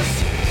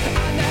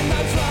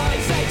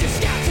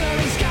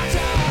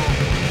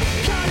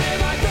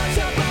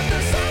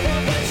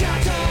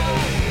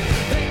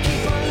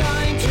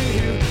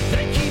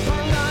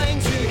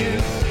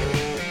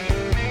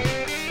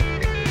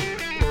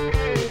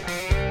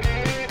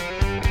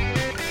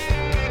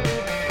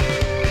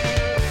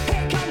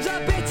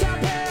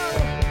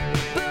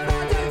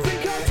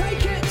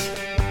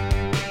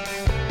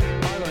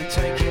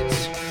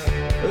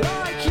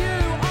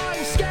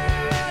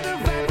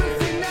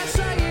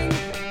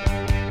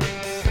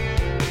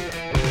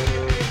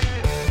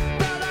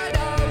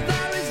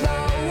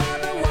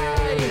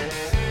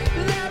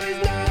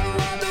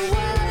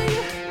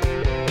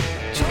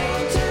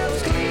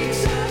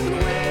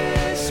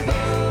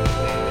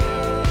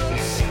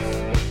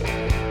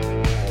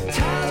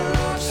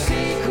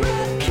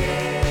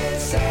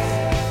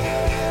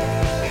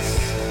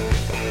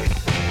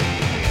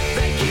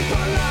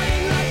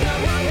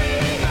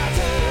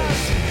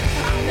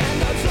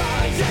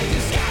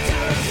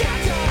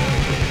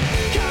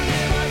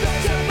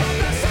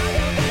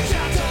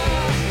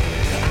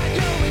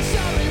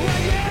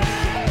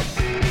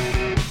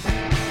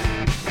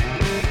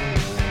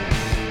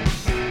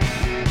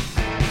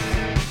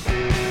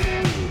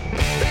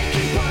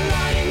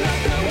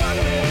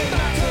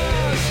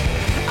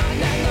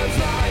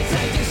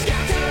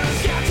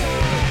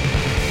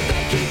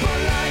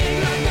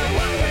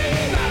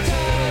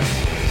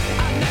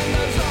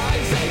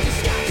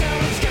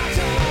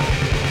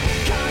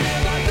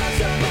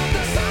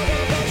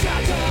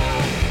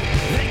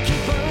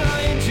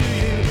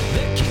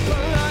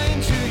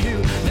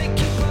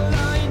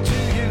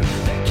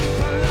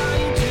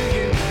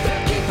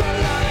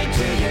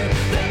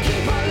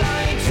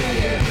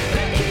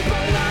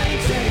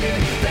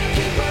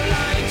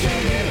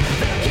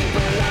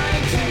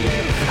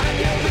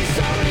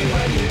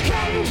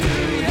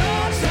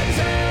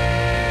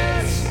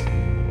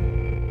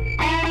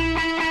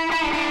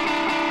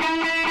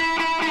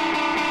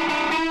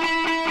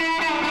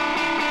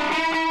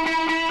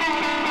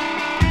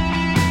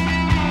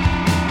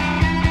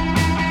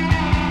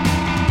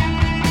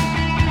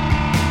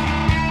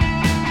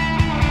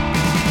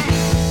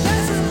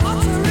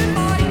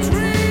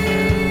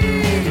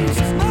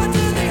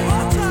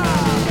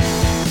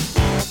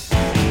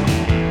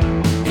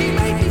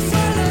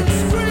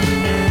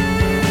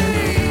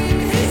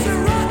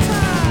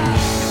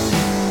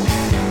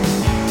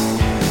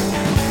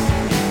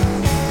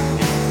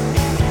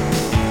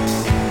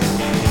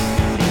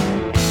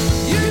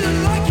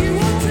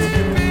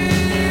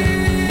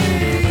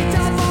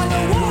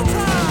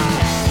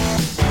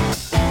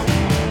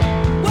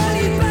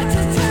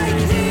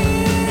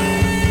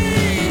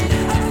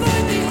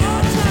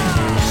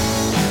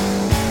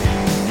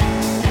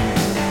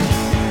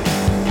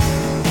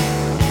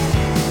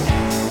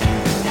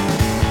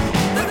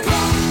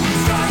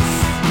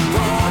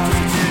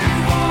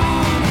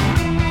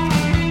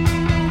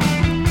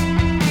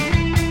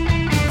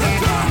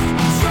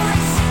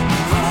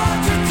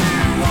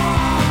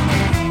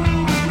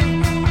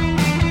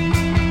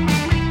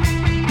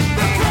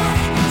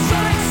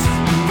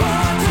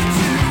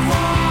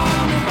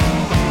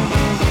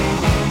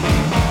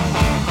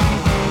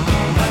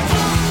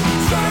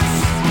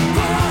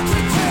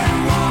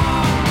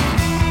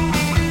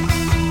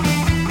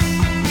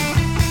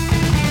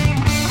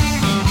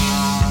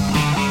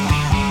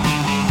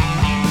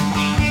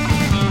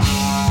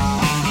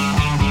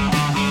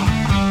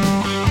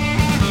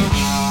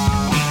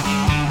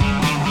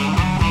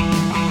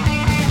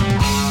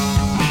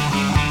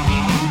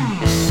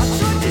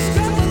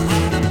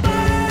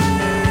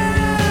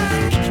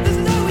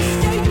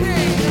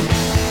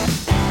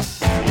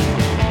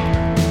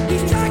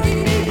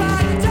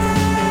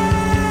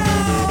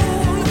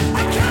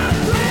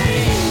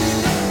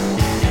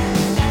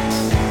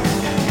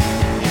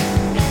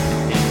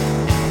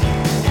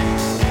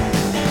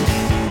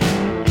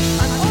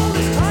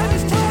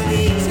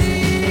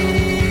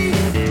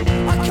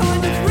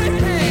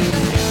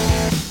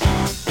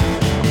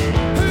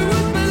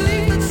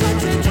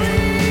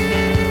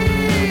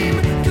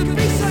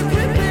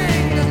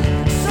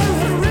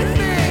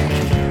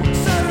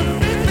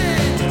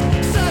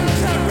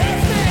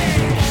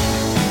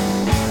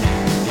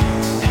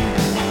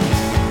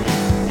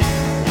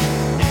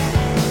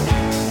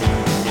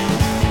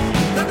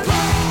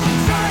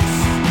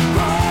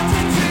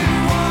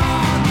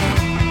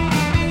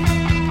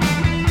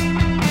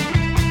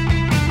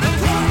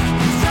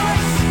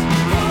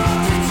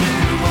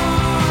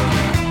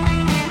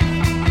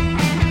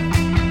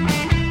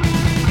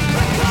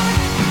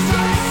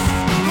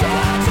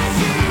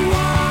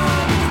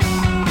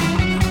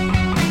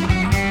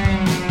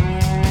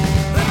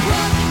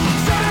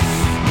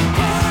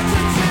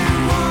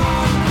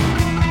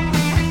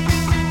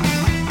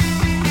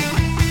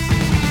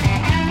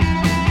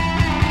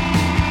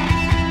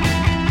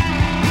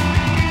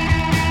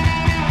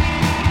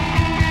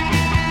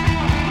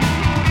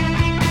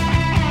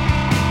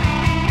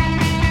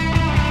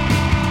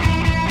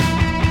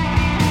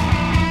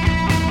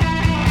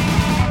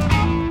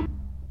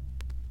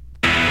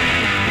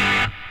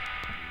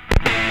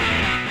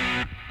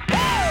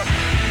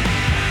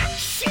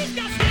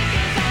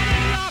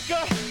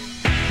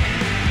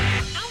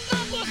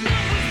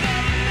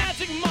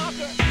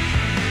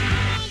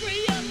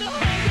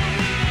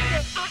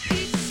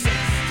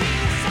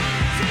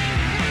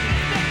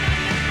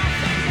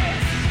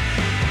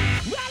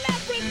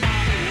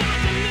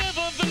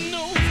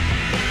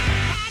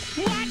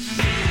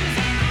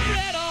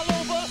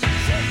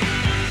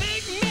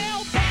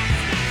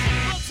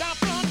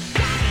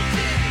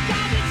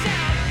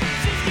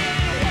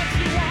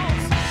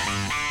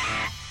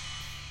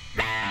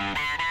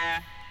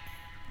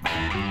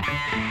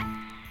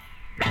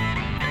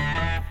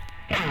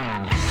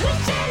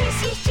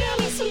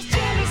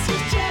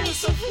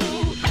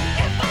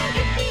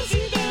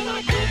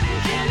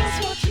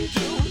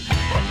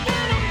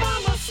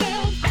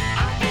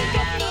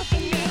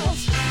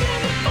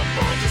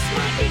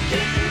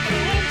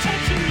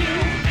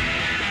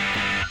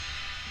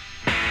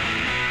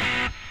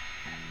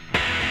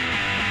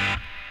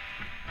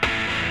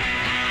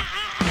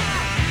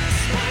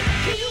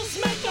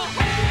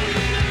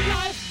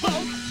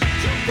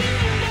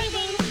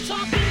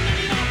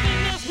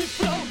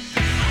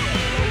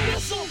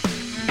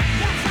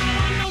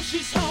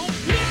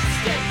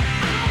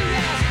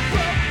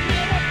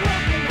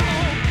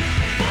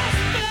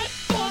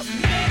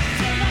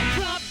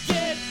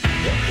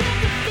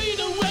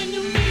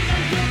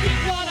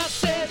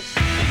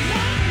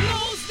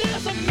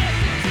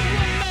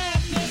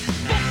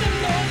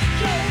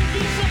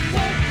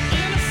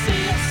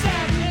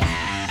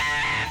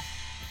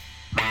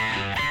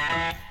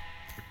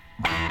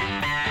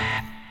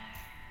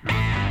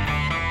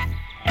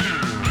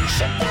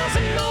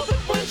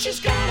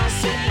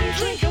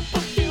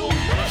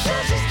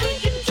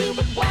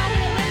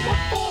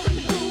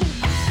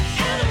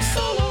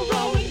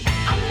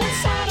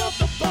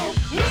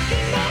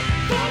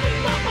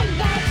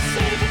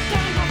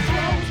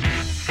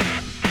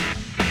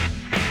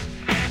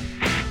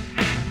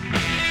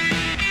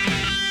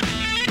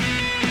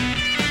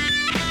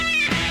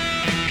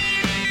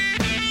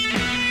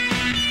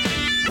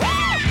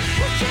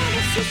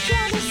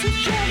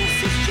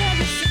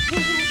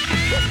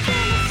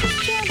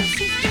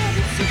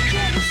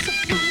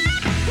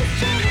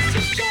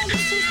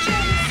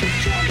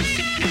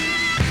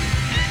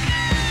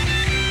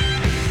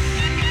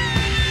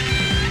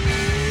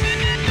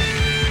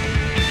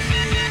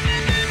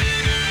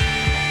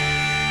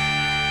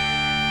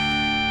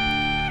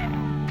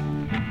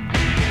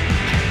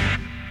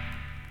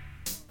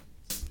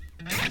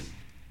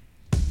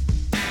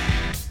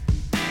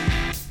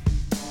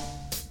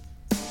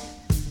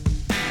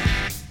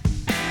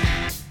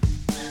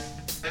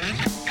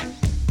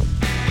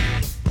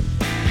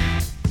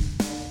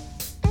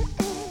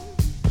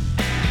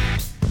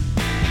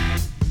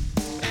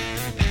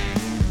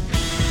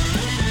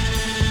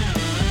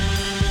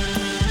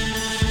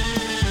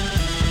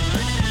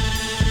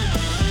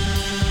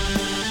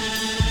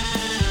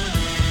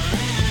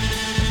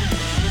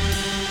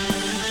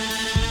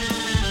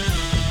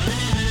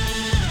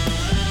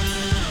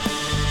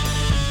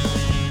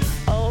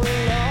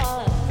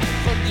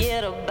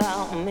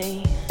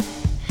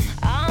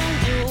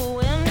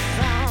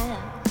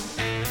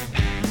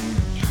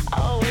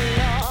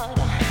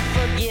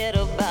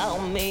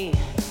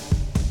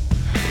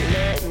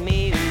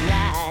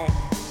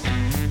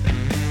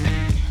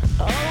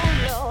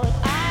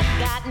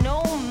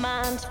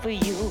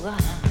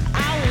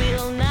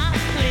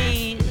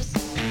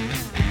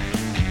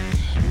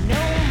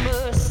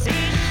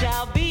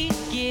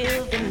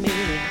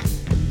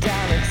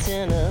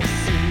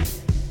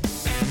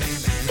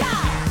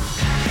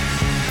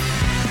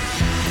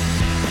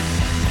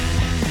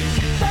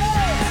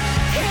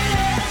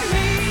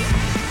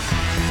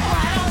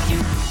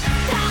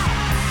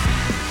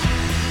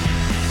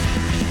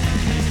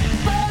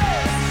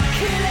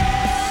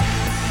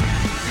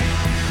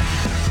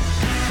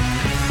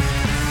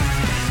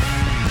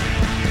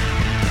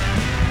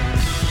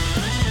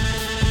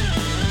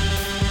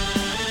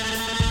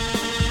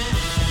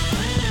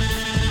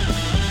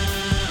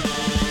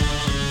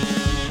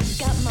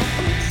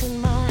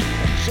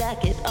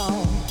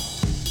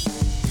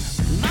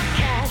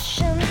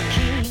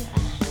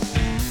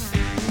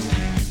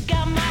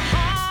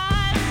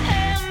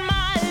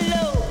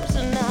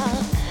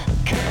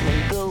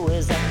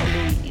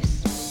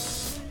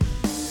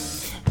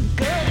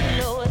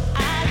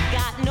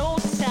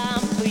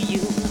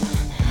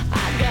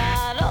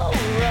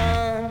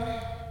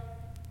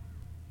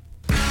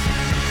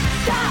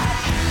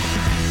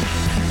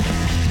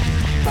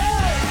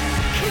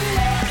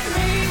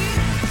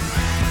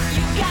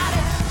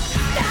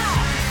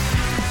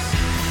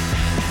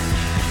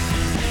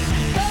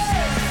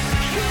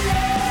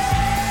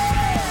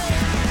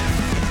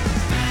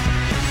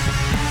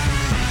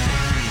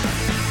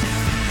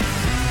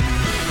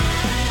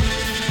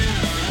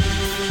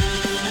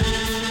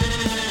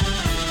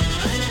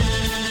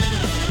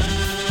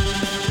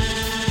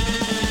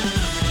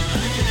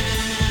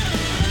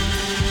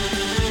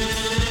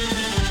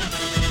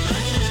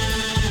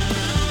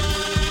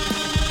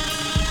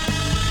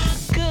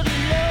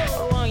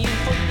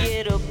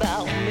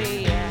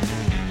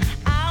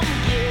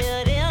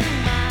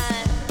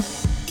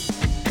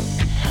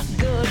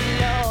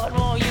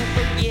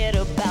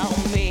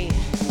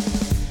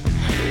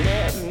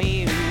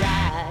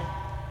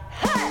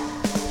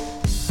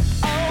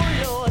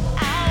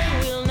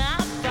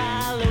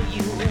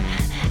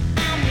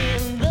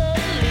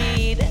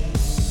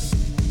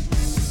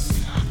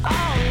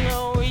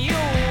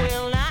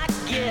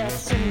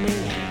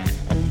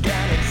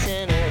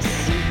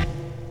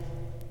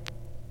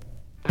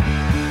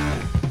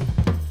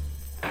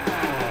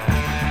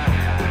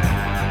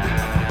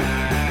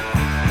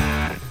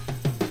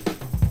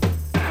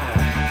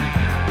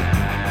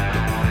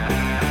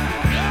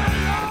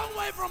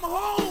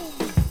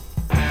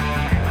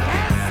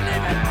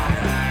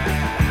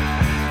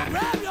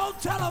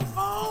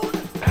 telephone.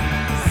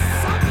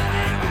 Something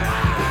ain't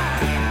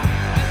right,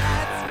 and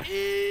that's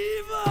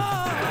evil.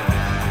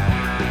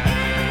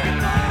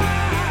 Evil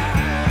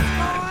is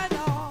going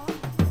on.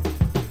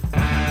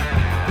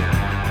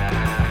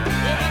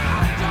 Yeah,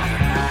 I just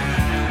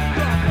warning you,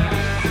 brother.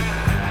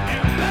 You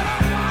better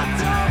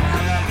watch your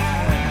rabbit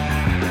hole.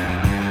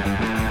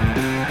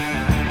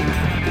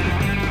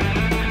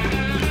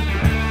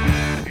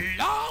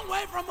 Long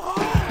way from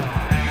home.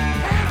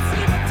 Can't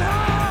sleep at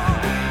all.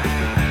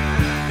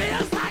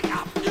 Feels like I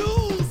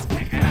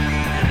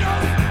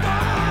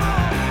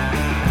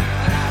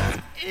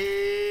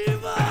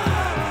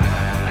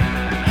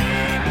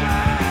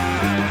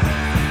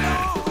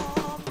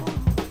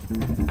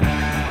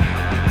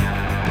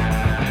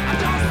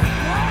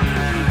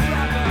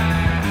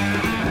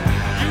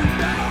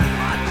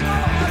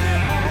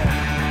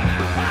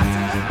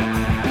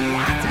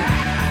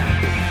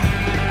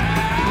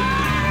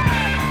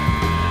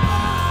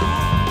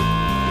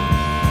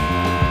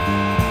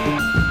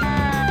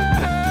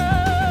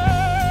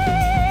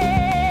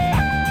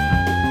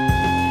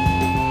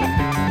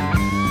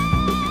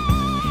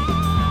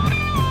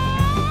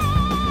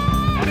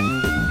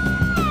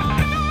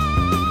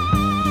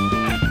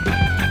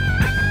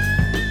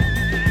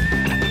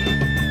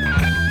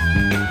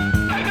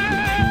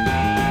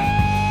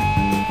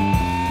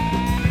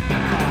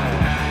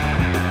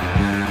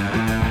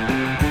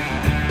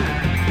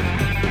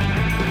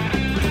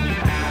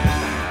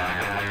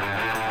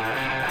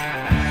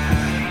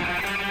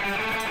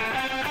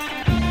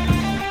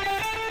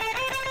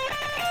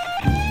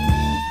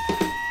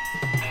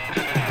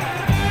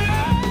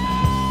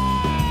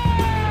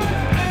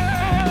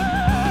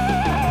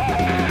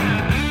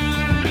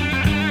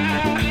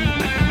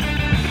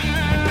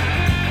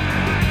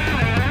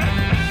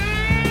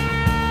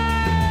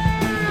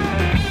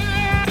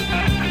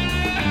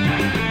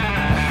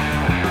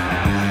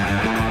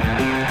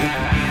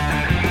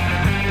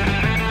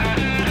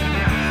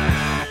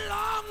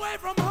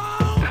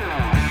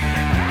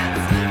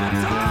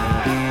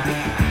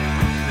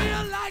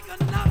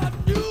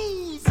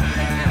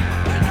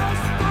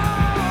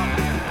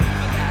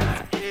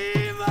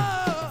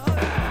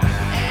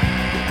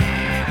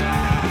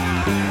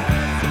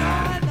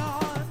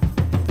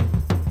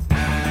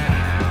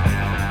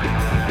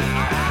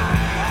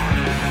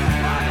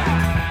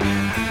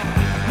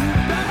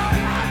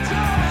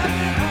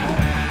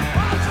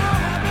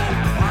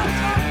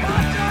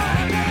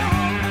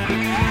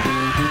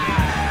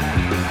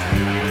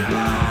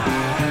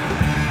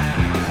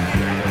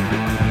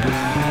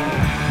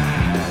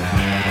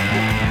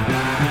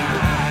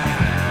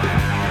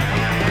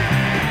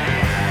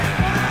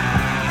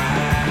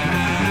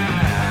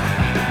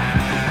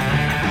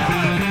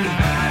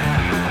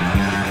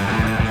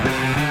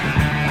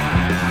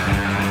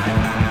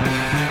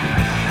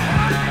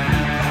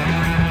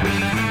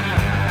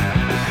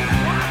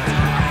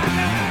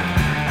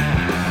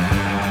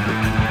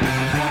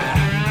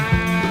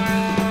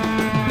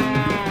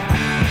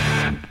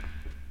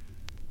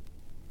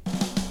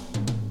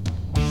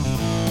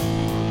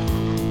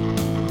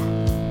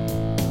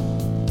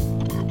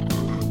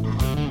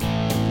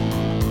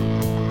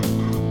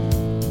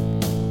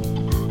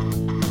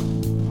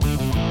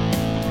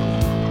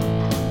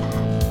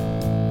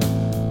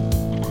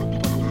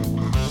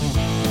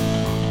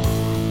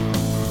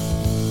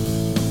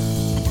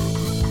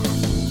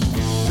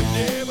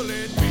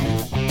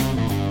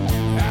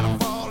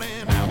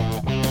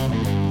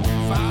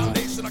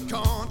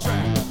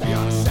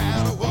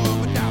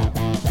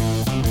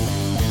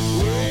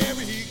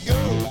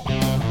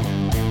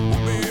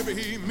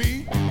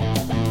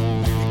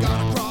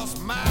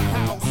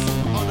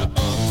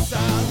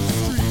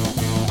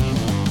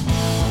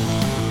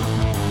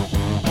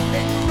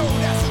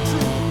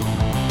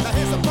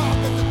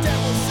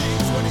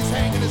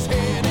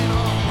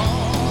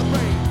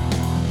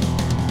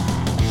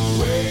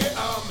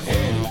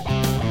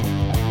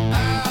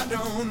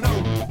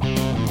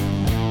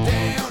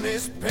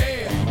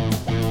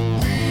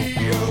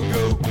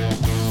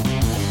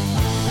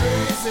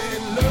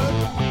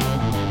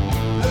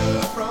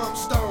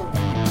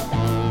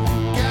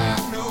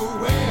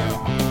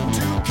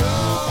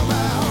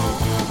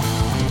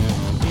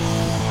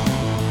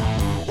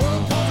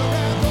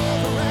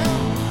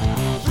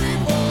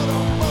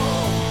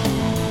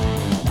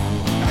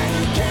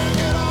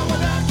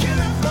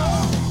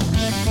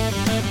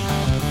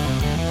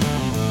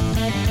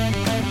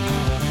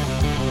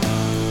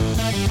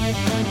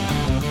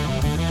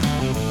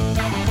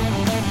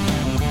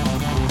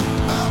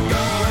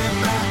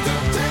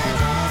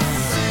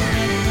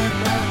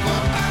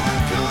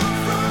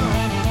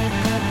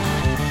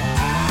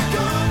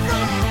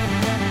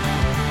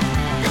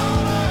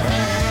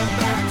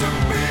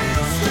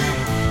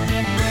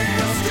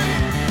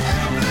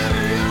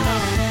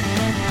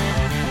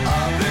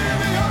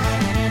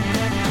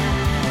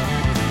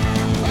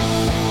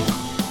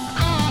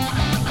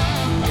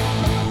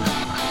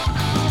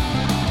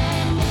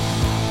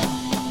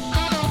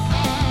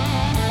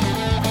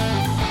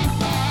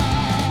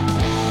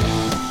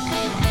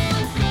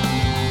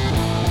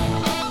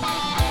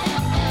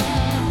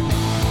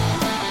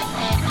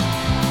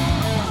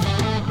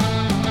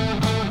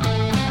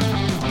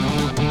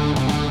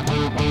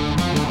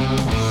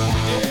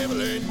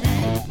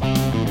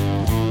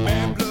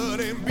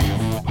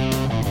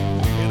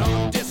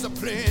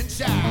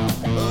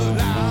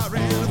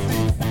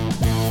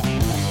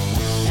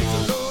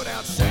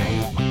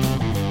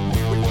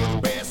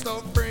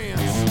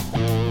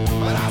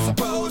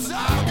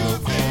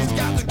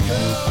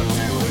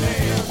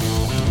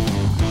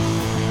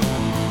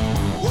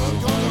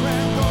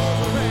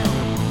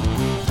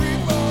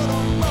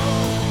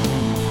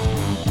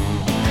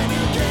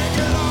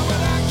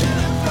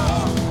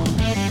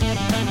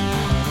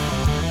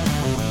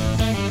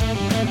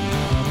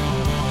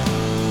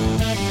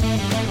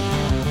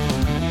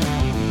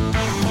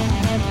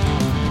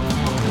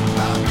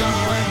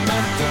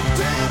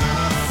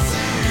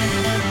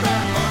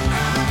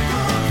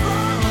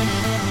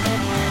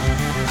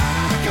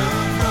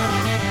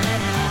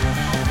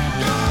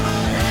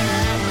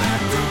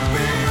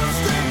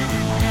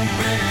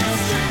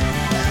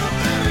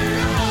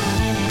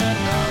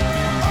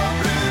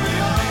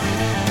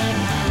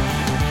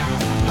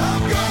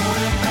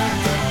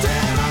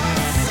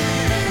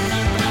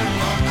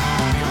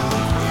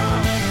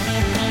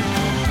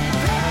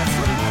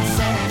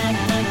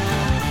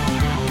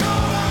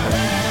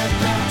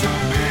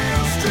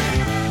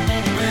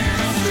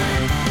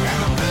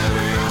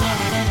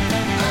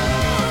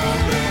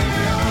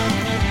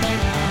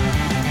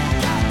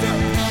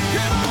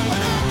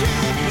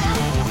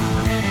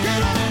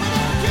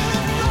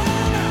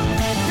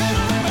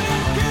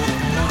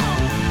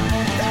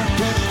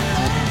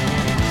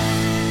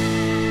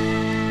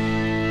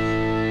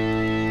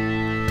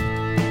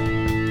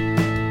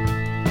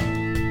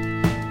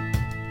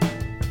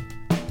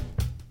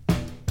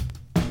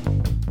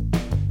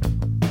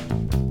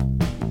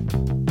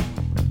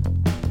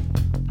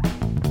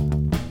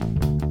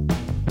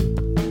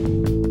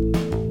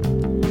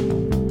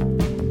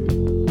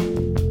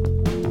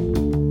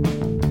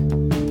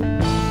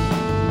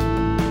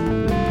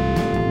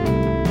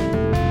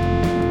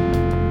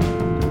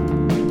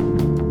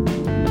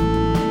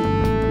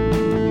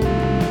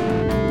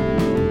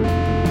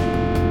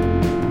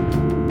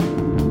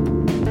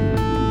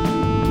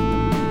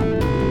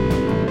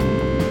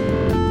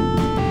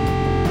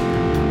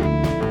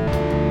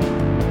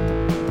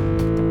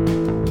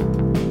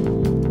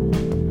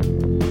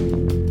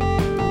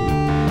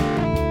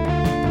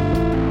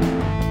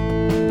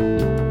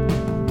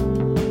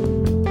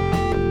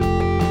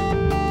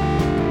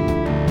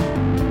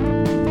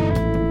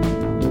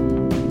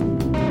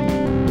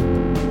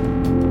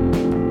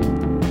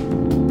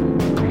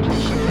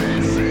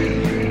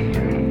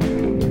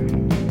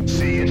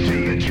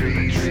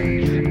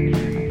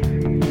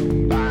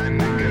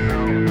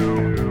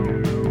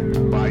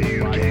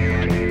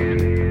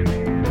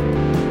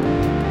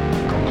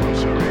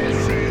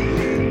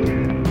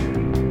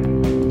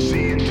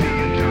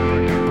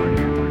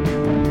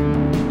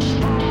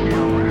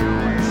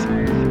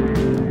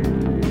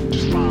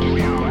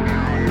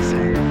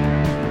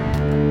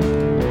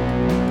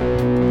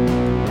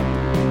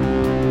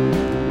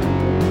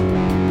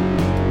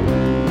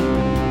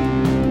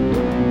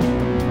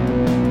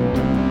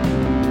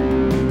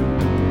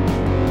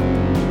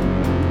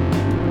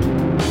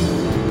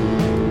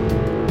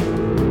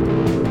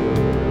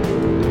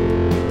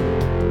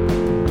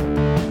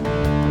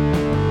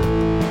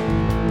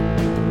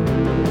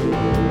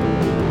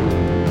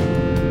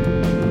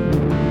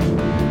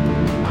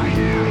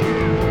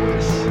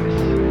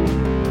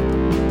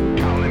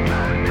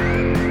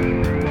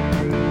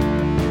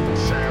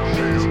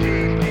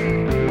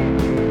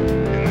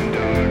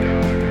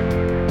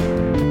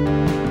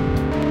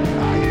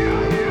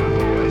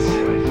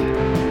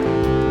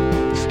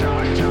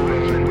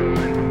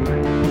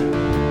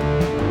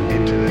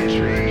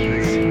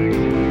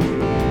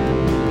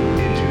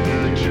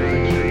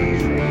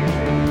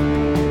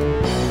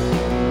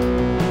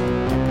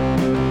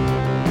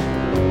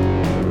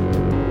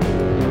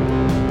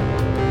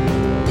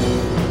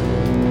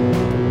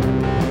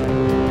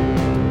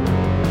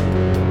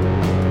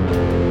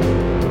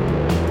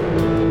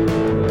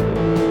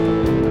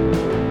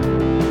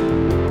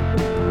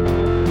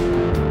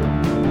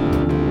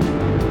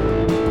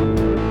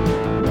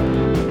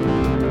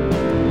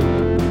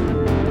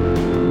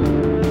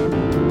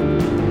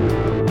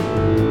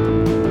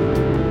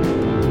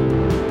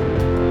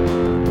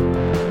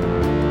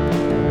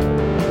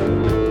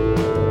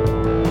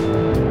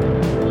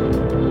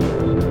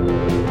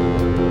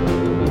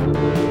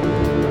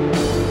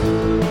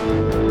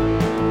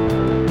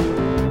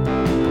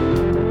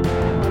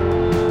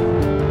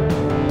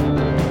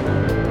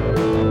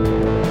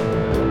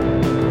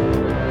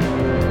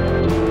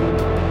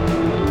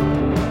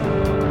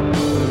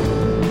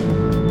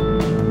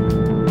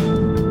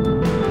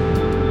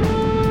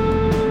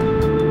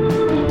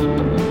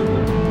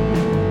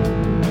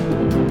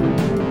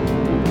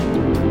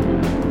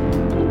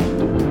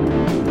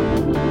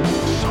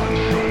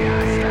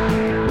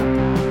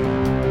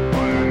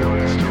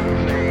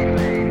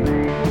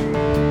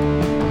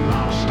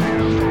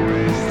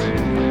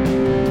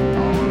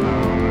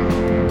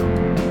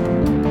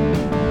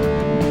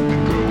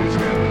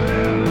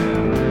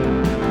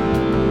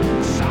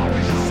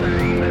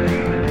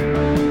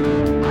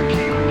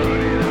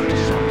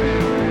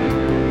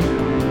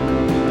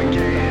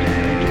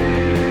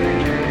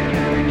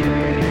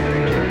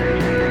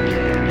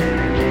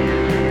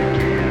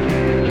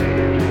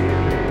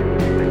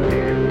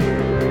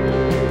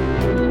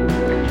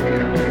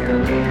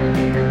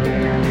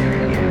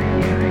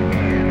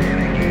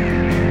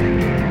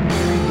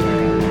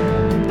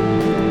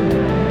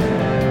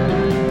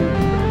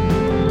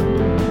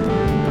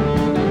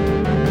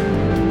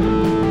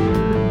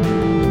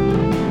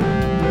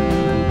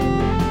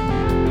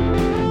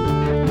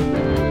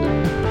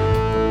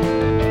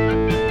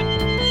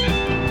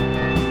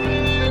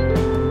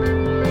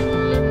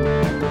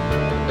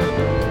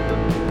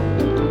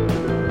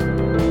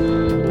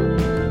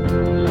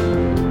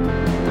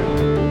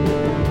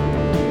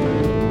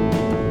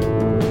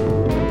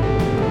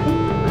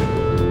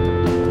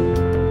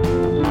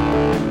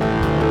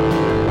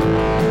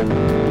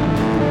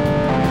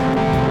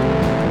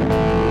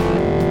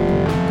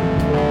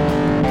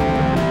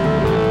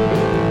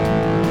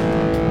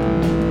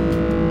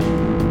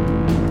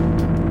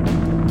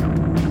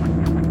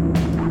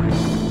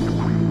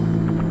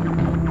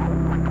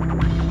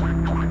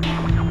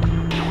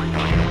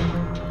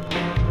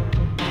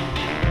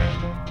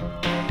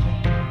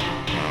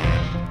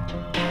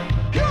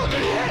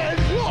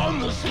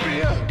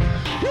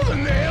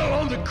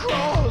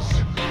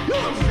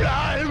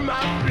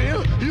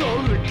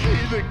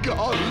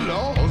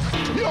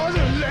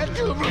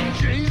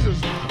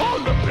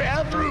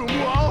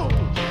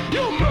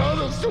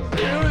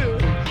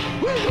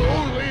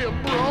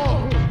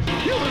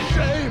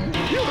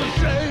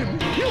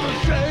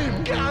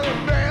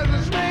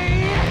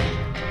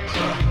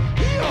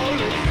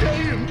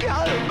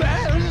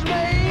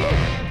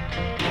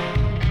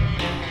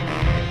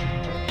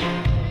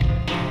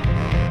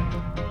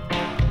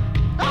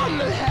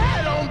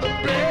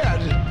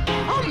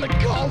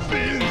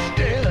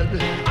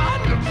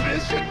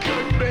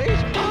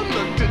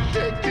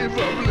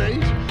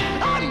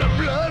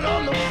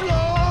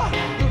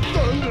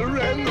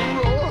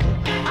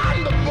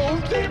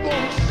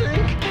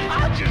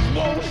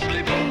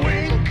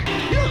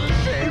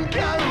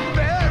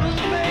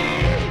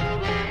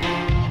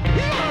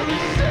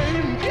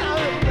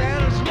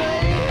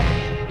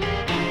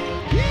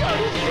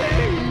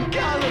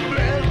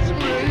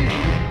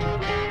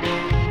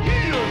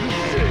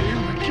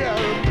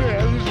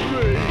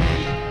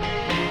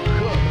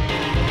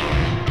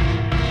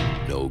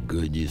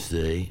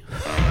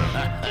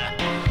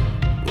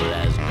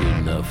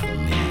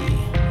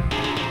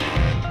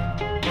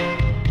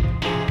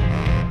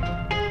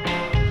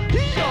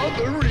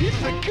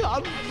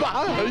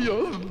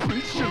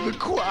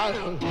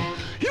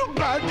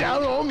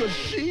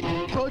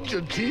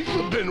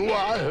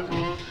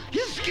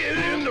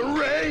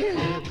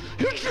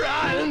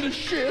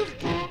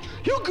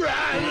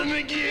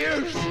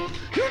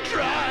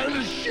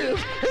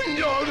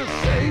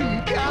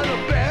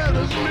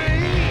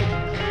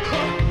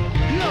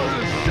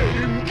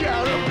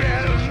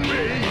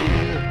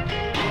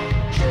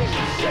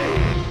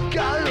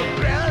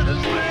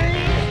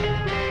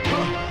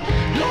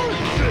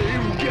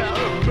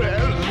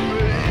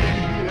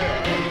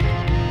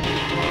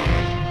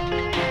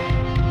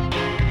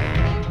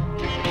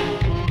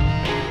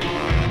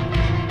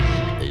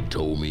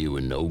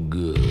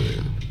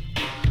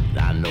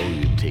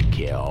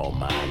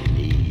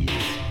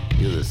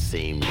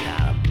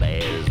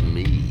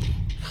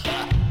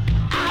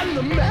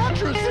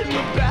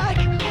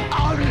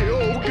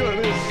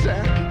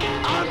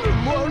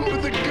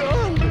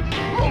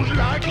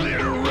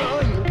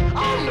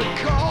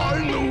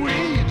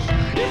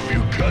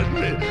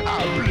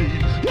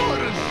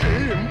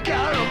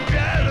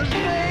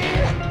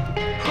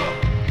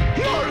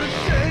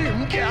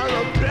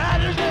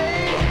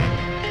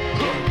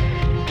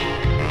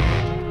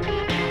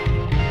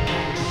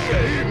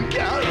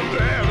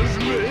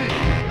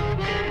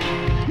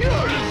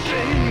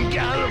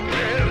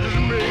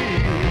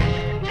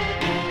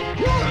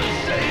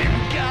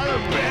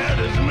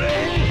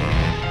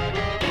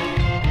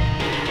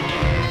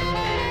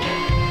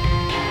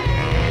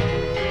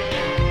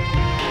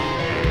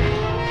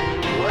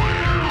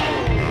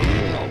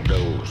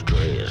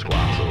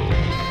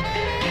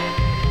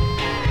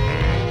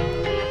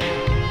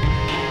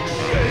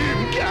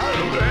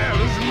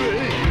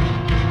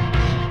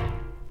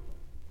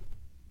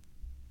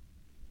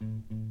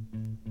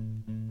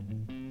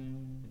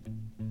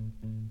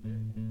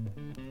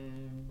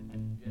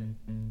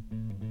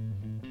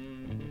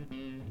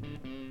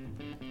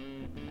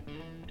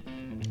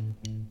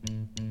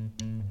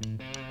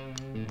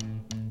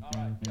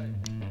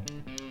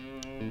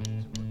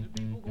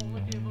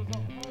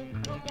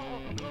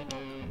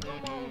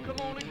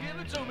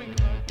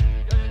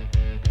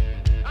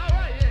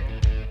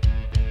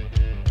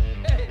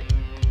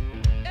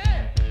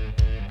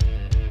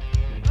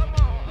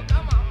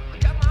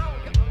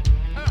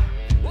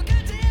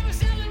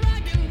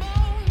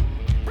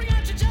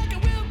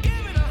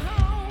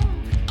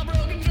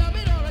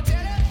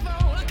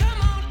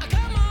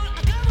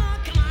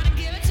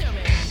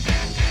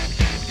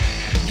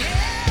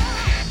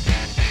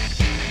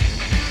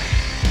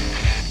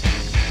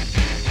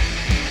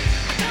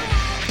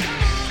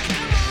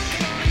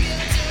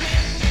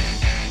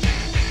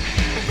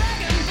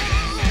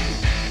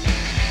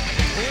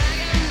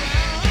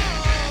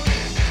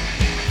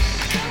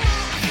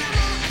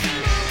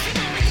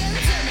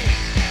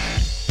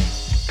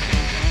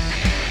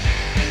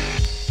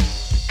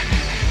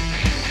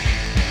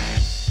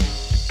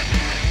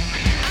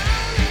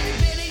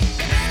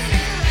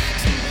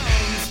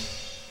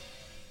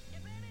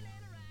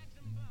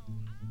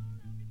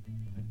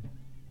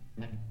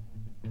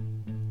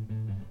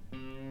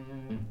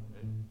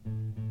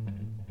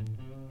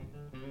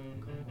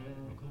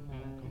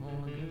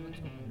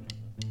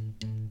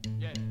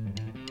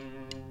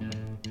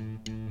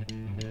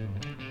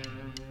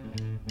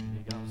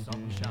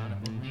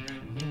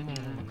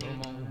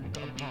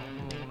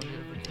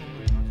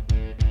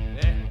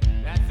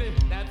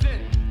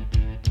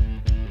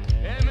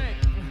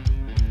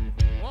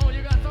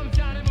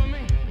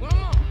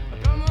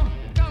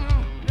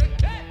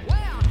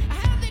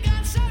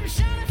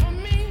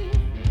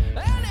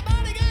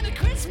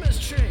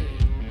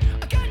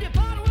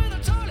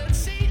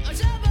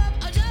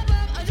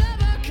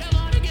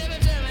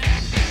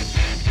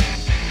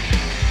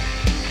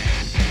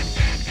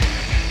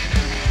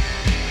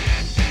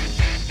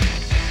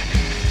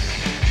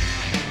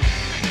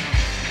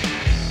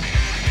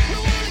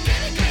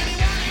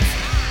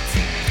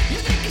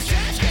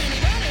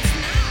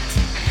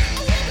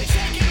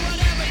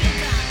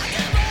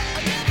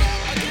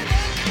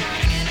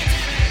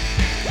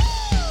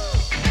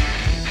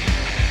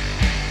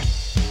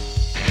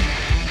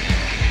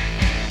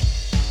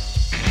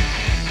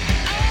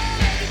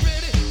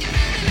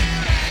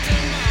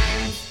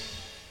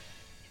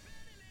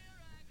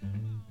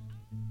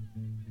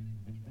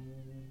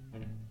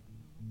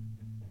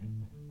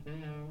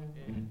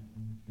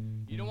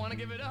want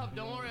to give it up,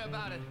 don't worry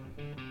about it.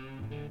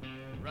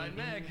 Right,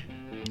 Meg?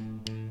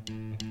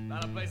 A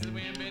lot of places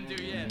we ain't been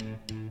to yet.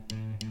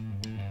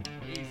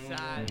 East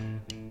side,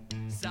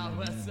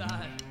 southwest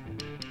side,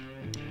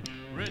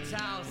 rich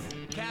house,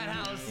 cat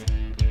house,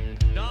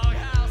 dog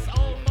house,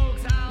 old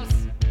folks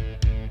house,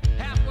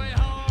 halfway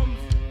homes,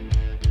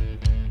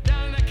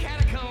 down in the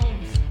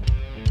catacombs.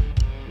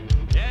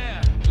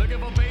 Yeah, looking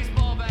for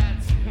baseball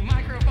bats,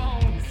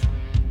 microphones.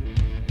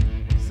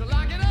 So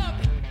lock it up,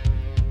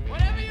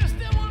 whatever you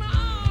still wanna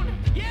own.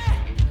 Yeah,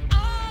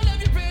 all of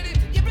your pretty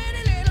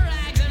little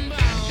rags and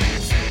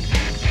bones.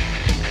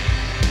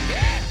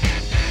 Yeah,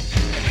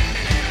 your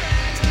pretty little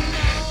rags and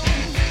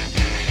bones.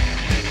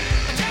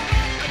 Jump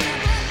up,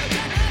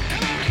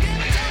 come on and give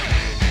it to me.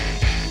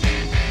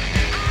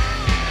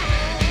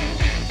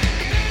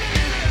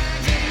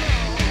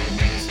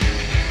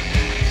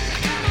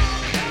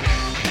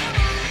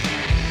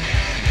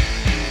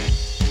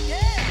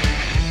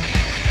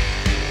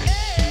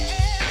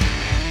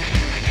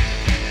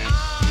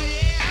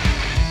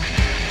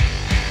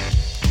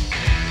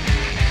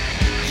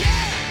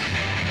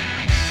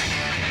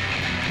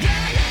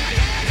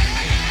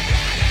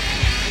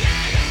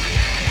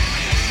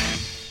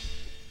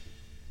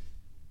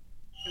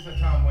 It's a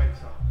Tom Waits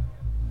song.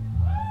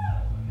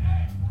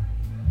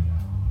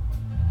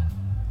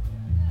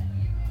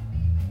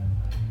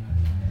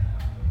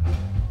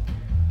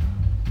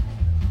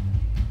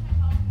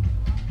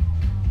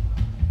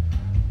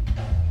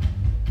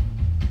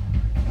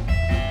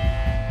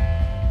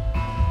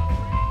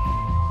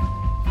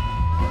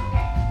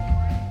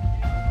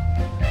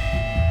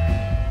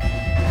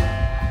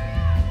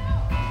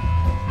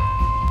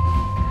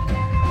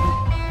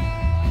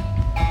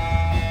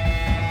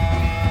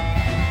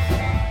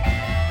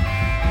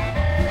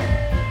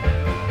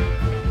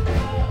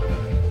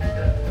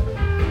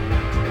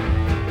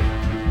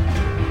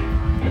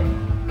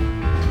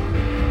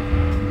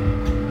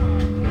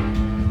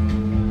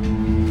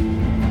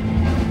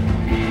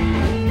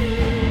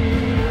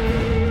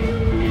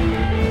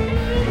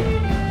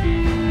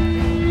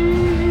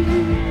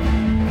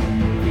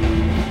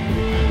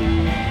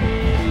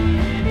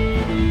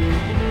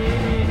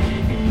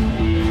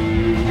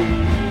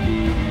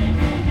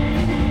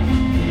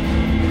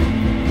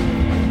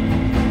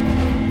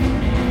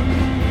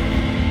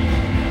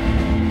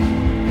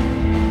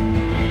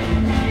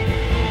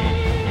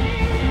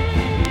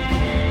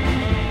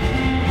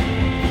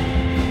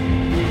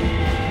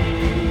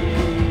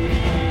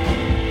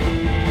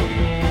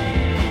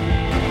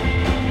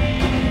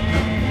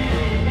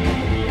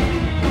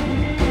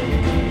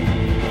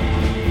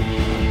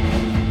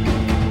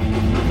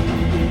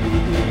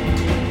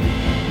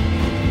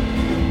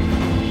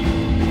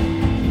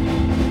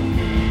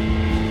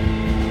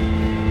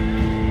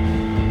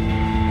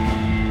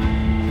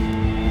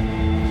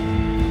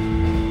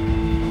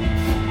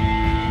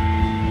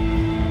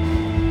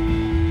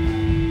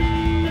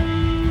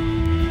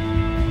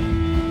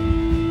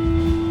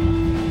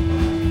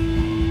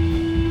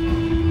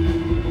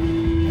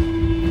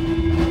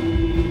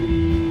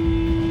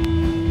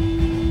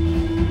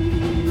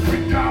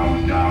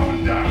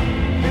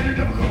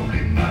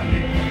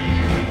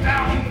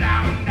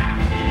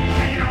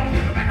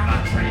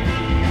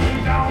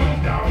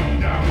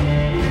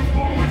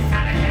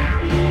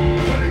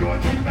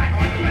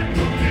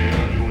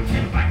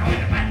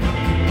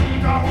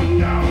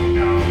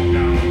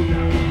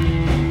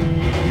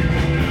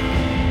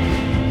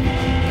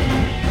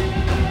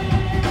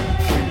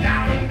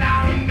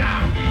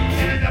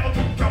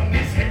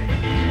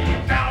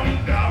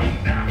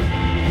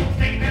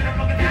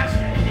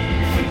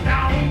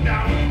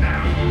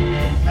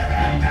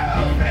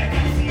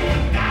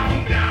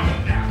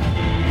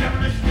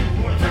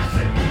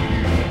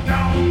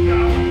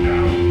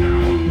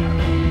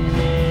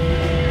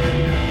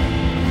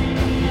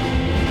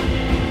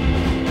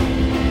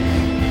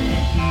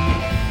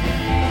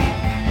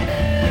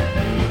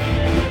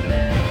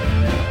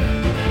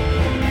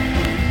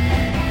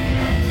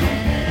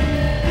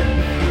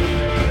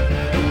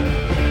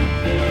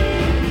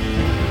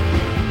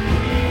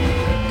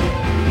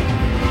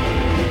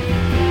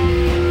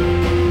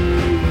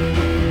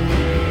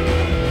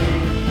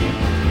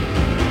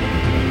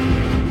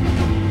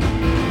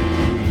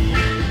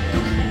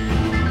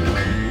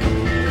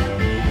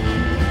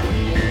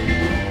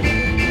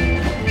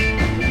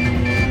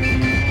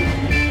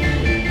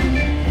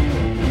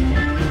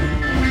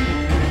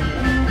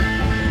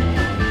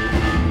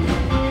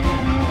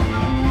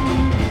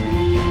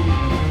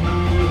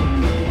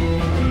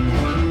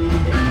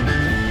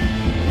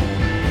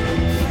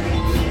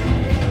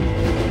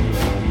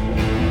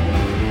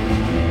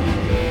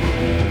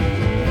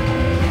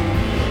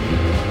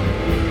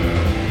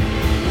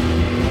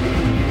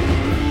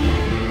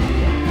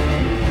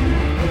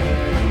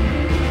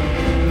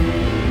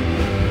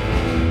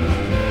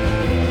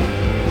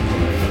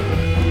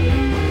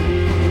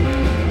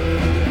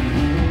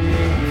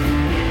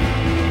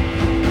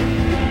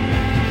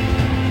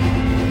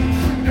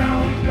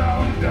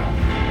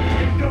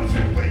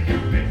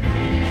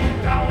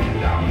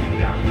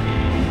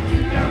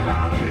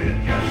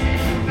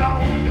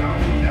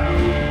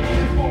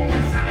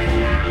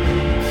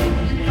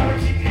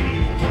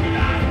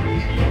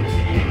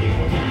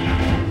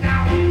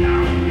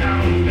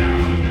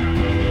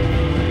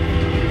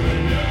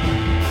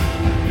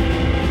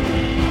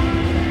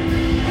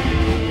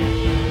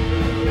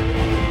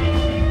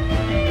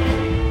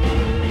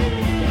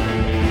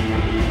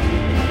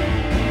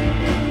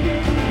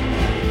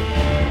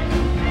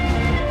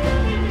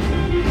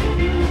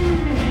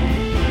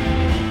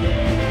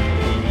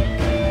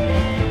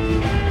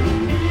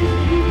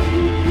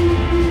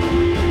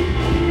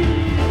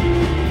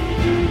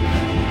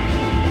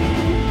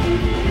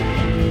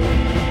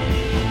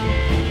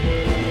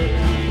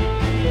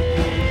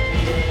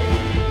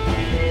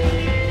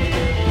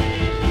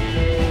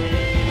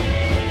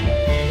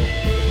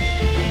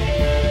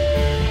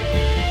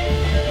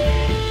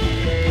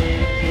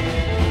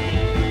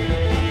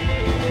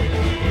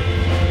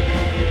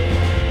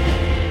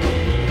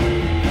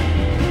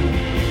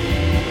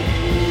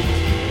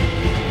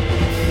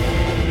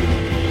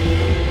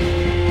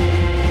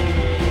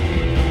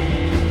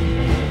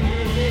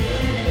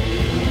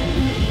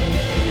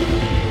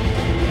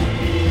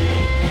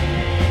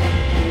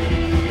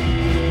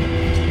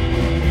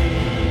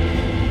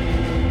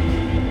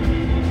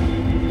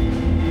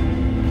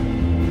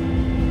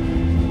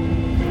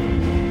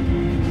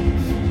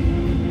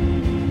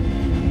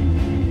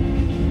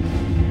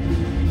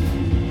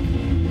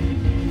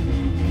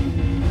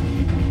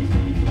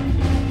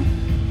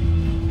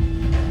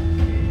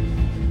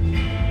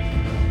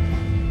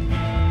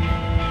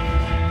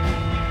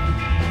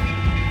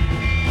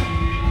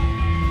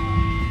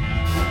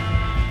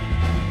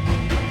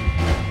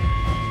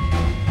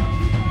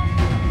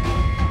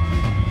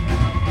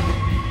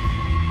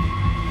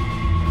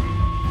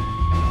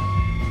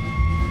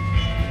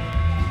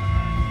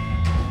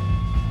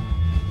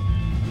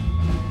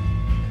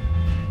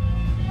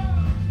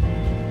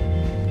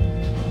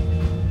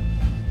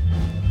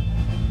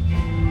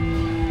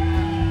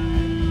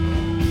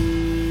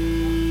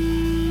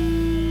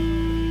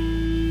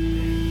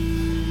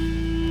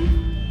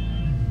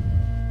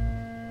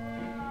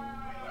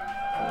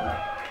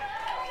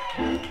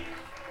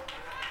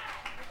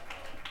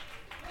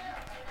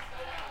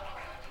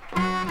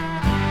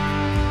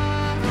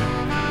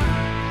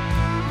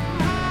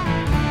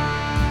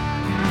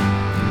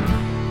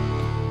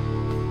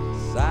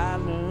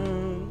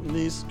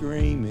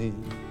 screaming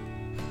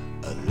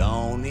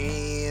alone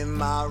in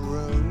my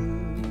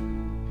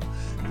room,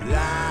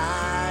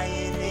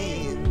 lying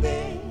in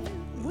bed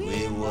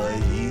with what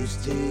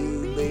used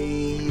to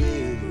be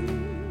you.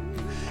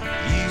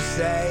 You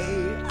say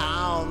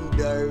I'm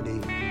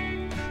dirty,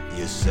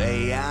 you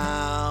say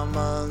I'm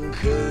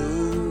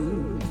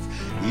uncouth,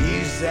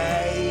 you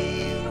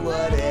say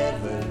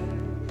whatever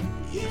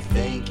you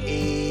think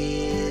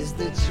is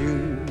the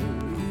truth.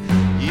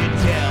 You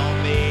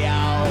tell me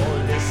all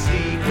the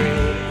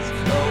secrets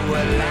of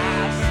what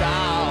life's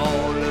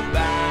all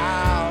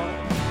about,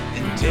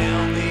 and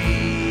tell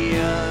me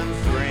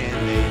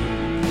unfriendly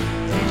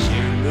that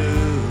you're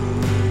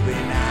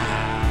moving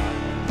out.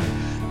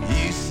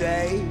 You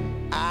say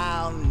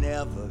I'll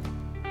never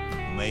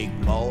make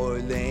more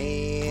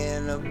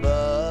than a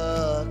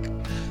buck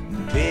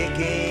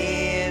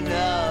picking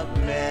up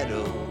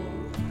metal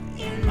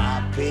in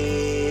my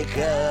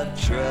pickup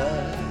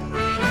truck.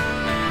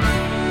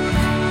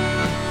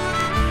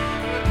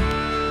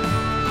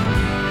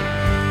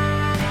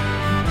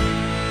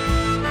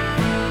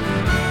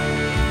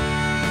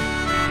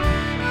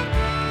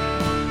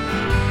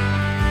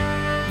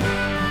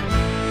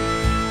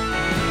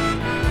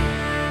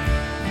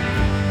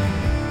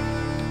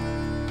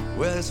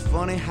 Well, it's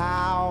funny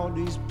how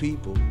these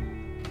people,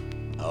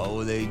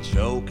 oh, they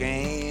joke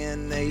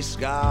and they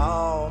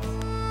scoff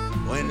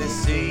when they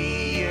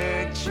see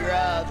your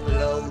truck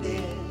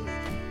loaded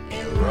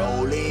and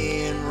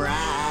rolling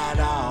right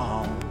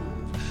off.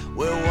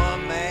 Well,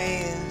 one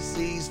man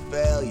sees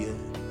failure,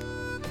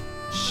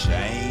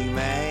 shame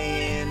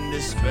and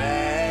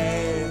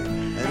despair.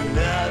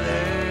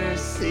 Another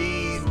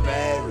sees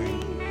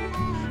buried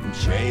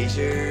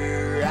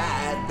treasure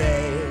right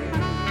there.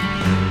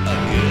 A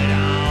good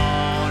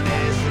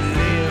honest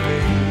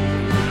living,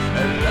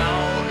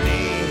 alone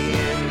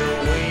in the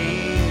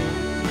wind,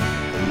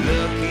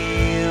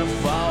 looking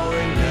for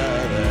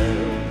another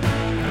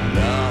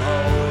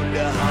load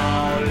to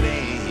haul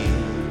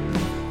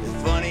in. It's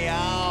funny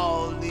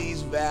all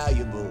these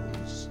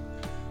valuables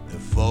that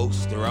folks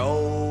throw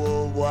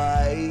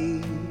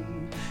away.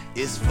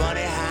 It's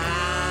funny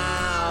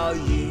how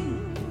you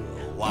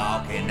are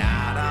walking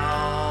out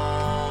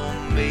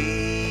on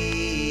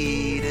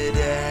me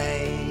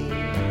today.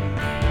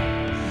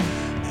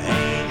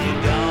 And you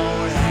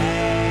don't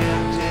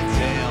have to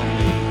tell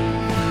me,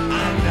 I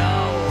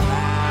know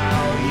how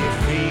you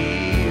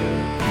feel.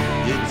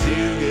 You're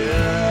too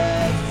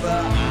good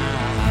for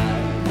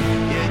iron,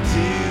 you're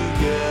too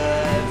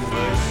good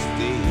for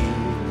steel.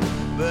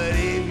 But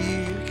if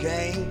you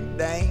can't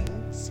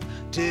dance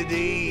to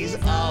these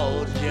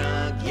old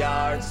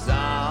junkyard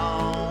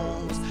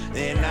songs,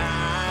 then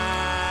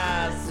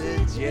I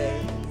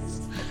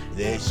suggest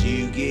that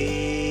you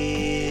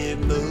get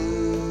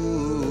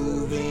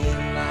moving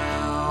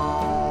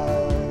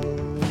now.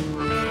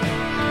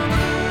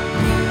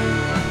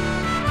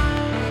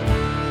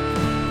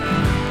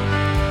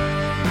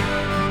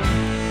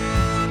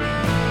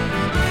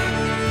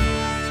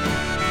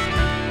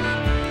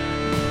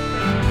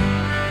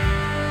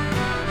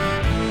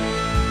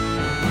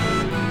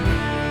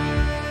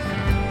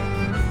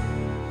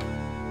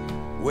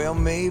 Well,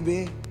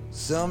 maybe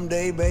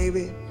someday,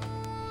 baby,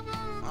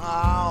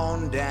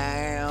 on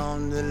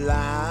down the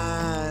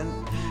line,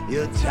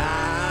 you'll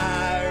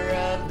tire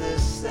of the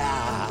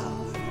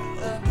South,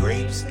 of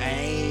grapes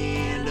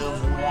and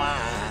of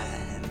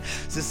wine,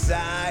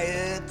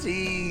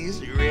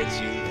 society's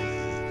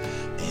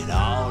riches, and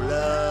all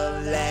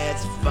of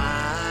that's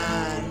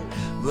fine.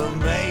 But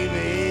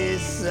maybe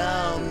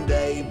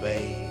someday,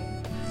 babe,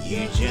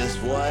 you just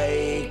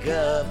wake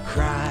up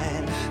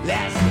crying.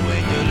 That's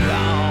when you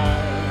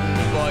long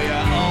for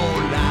your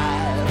old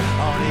life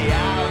on the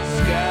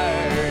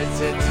outskirts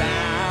of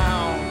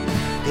town,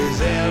 'cause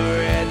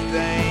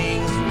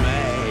everything's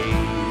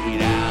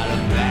made out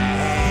of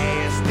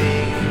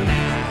plastic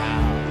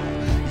now.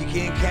 You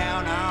can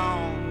count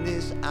on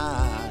this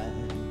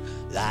iron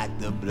like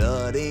the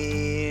blood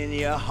in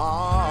your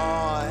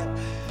heart,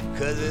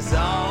 'cause it's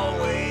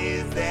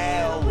always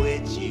there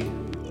with you,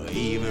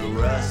 even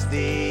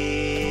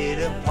rusted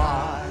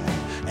apart.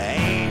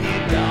 And you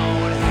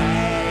don't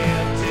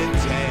have to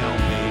tell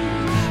me,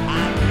 I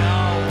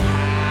know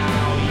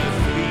how you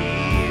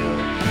feel.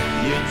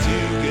 You're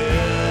too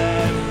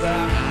good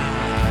for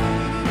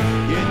iron,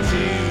 you're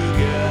too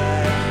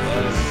good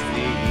for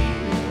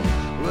steel.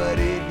 But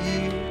if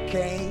you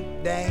can't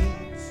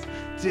dance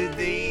to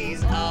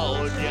these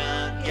old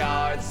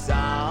junkyard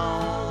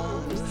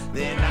songs,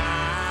 then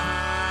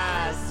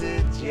I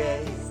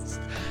suggest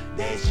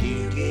that you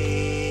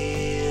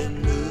get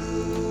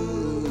moving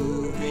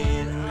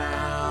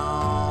now.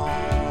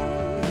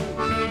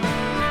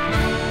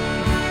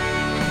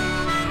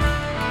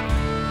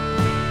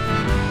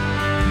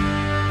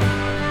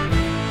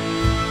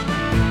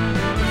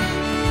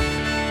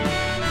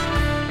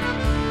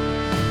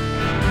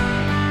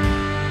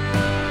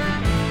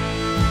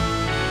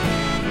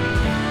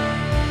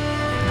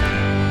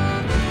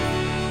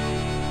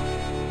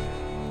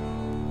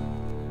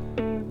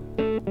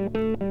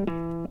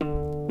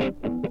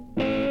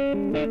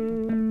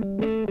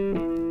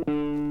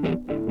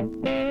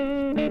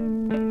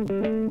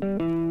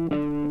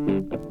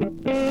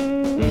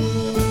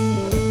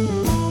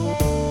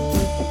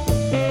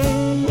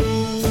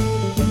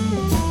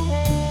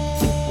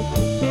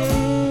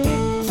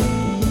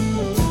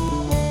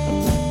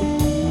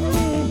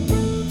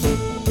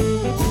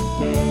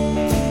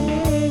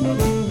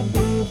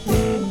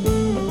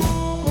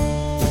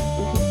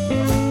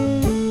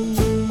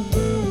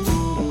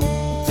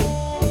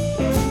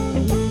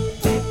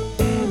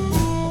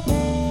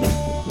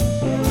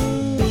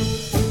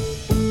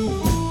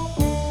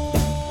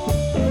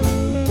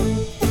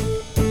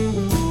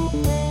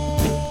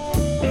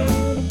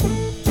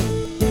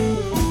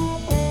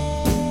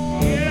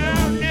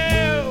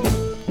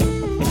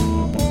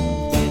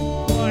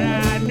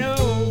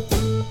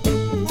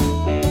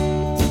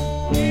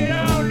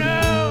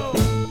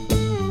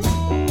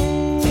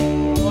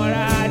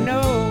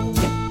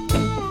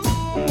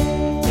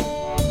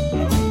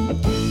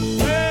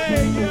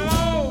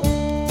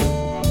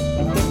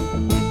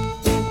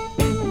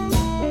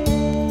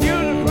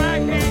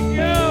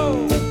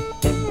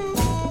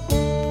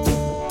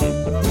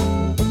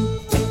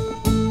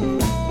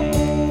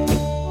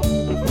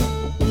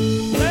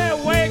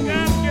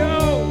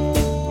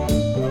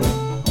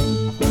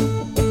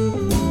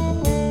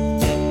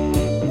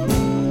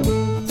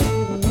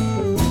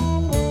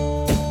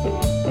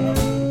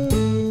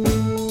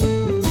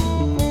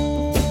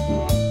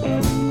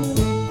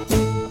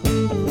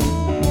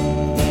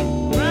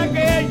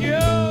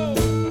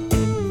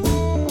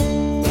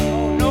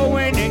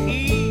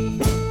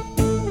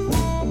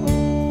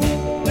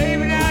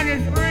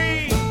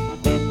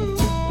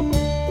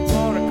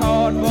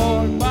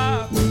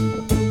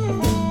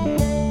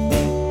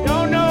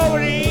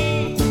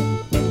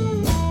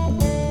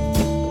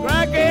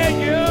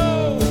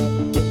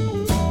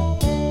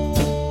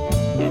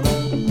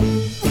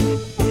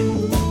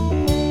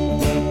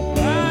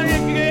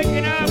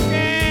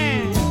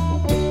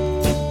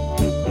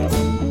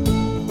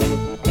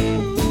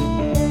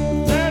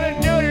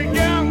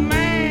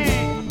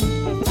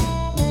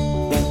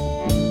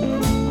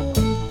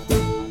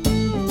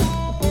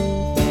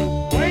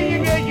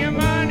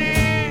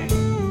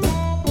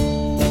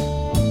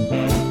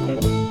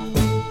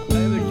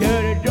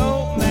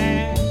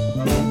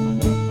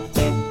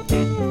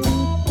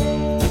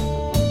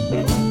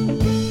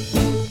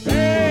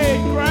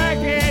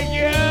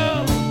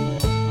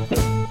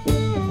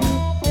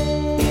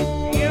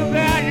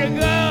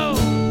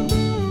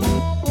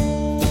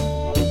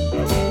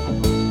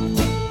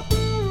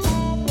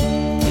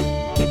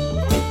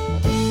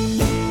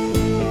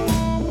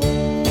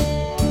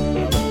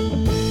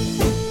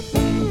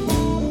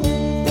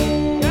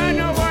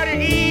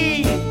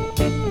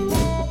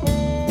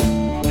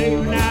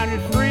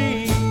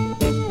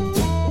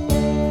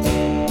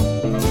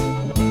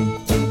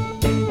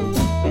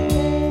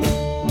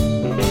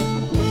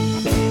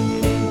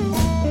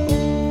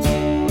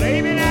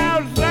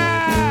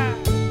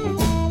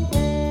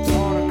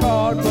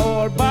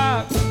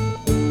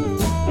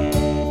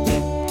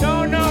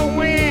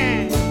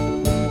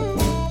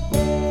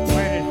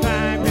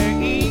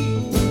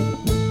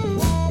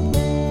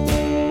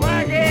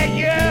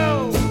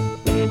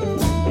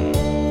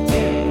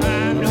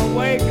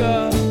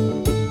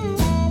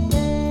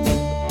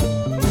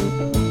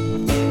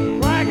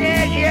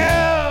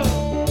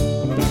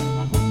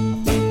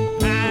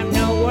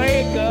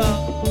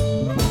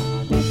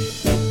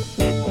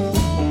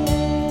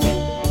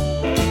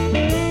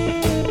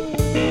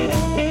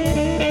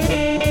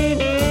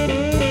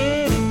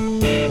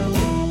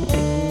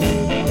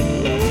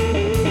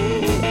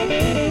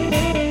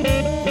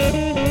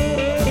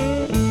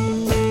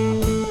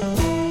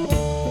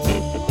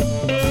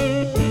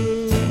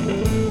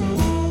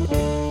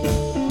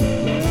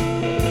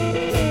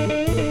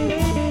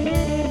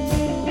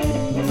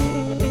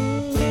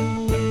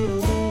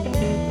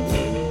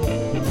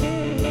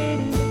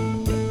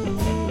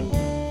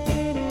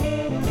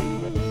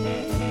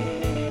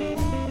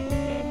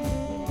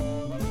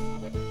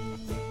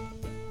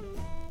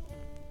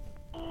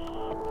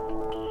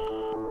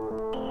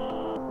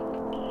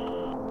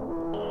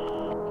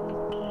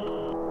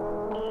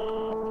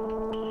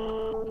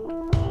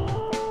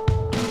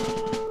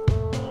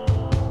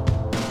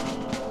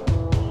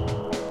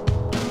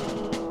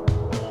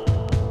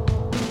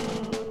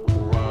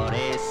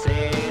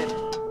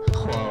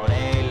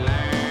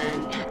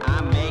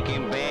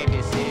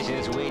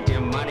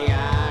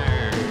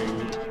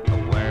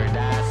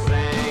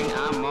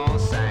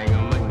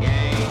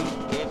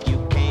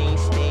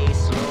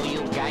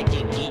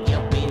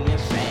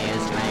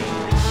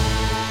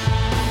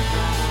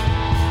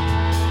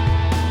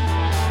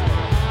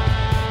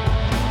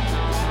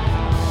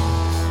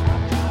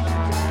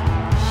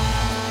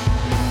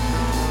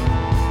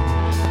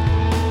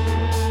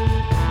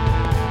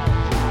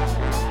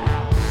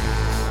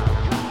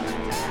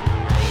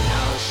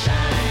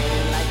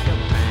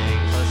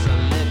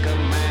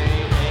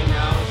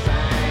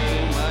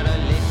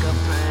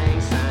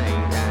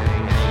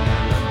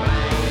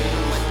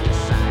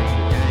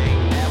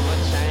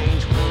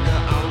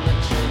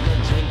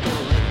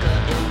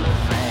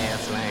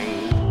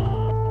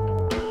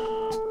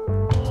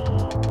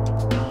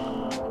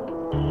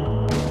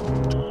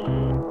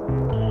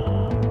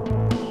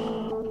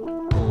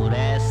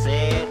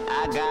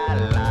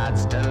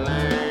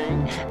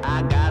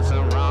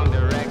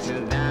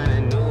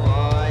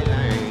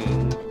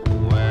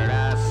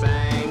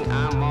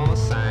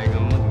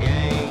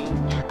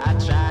 I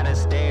try to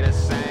stay the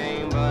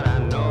same, but I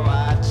know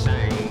I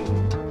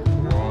changed.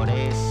 What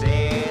they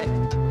said,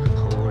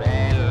 who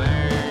they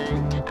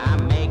learned.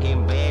 I'm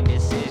making bad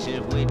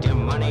decisions with the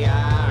money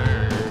I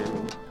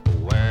earned.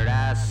 Word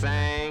I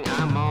sang,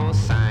 I'm on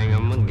sing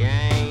 'em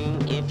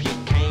again. If you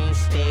can't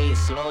stay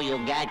slow, you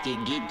got to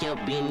get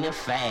up in the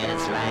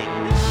fast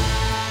lane.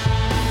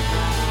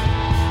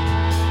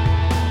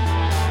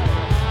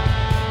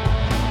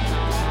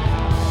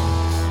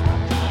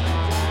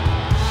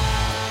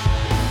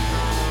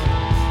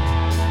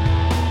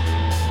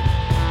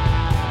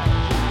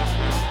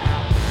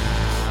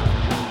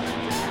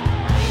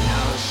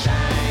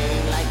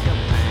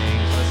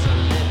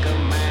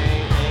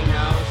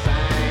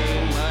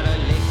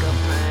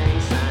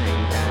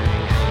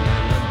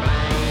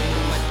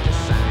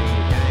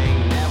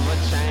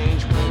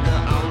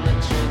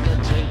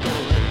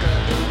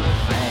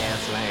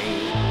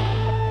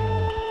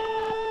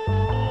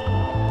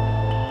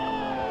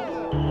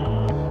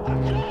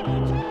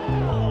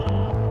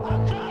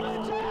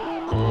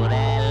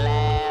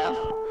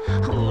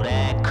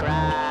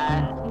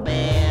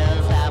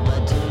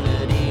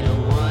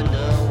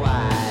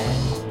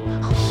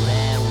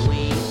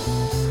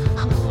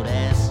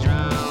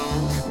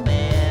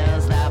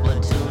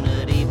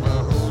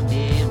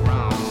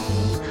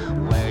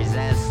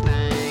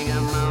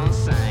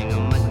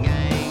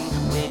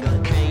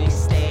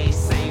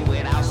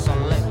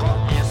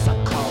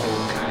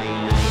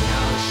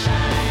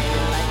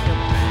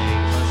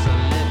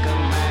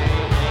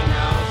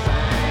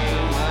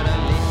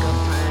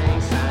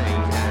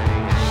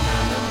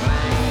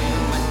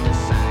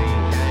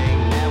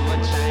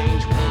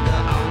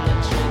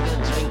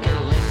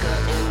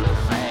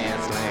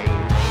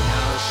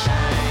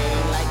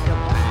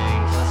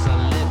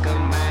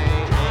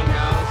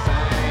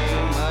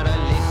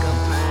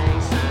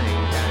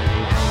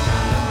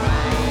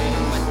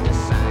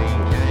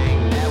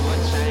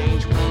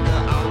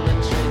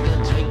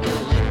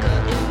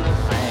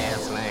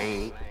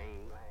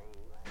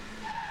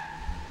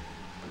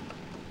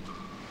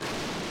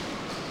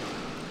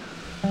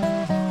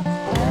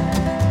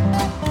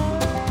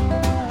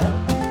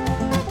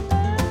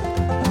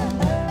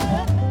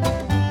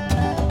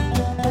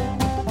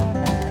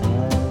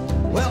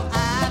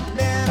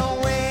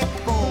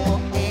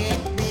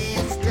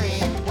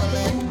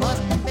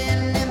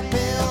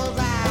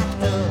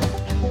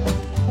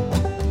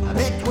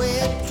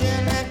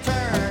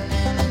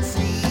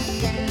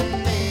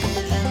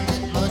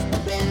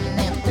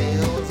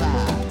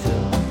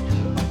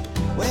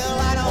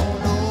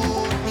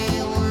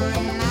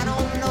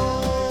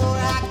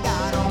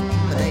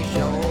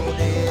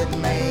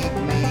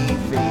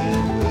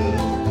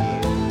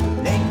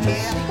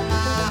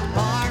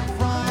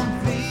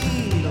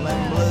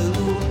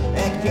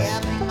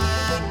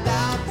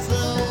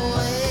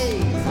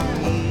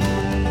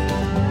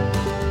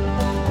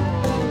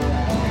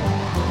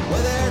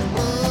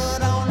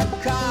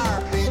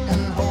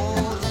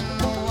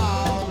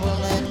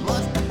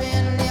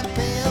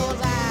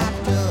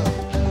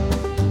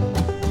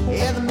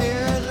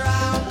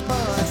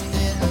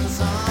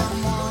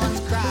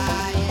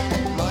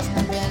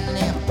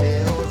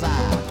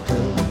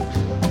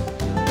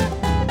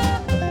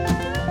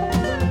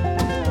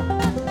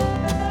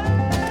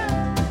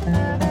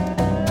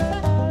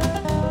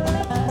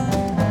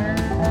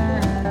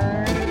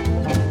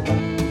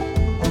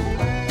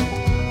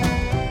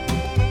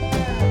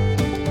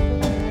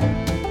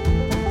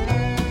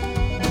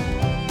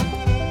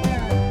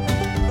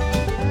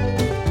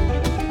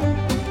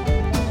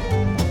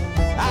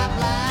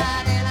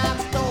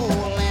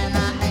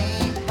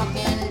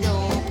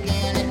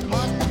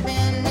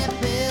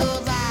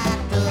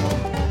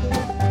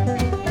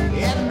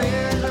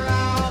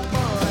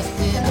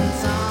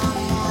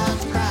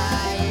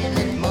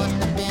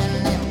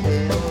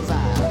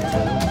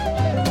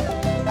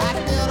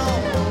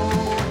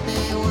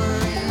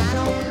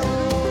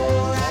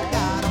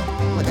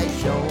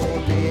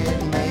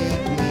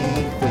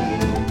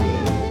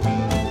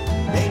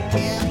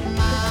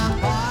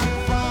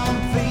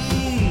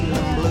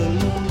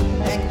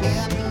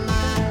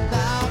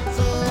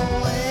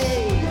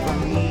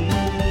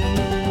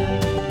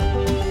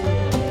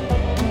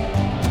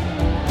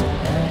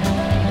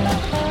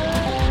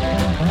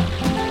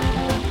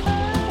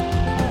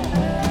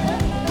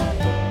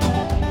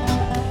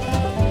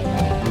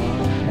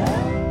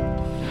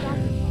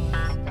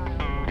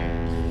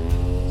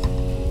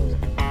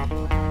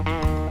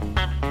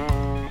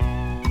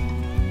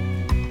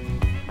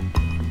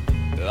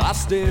 I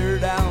stare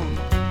down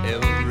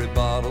every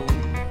bottle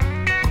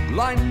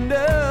lined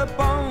up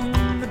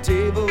on the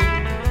table,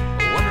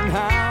 wondering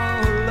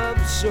how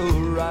love so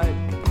right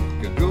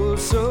could go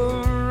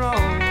so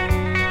wrong.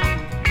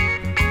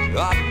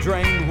 I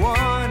drank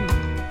one,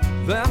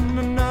 then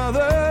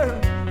another,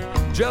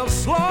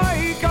 just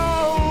like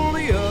all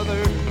the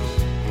others.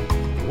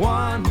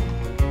 One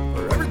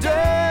for every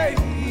day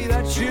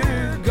that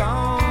you're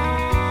gone.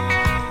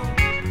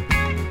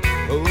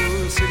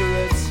 Oh,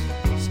 cigarettes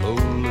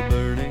slowly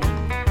burning,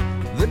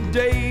 the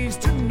days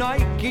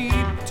tonight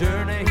keep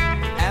turning,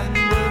 and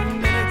the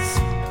minutes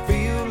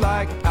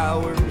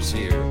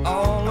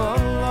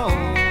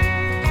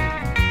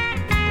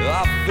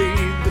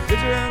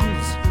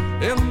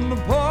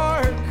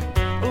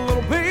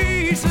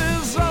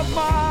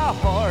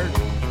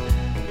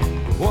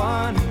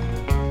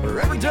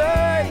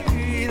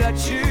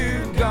that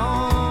you're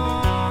gone.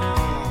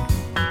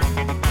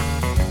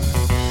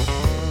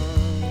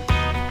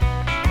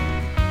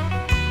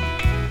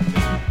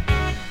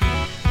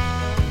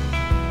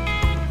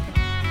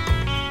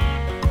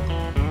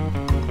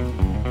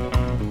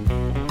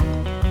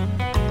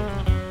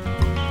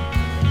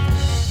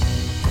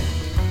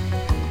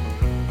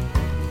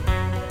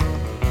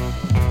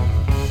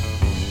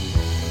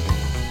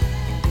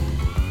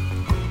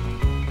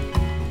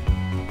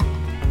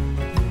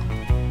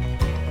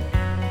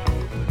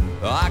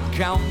 I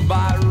count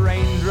by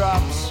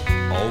raindrops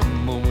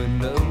on my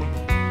window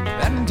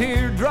and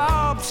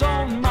teardrops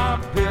on my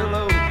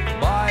pillow,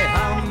 by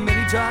how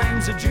many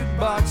times the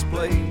jukebox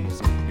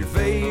plays your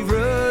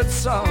favorite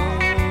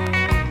song.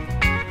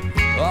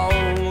 All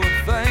the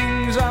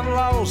things I've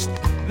lost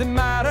that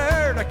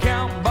mattered, I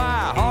count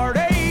by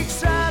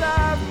heartaches that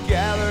I've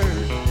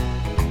gathered,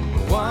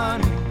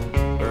 one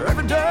for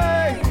every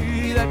day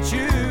that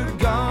you're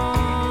gone.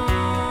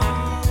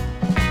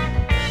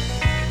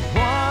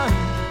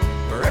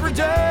 Every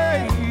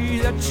day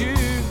that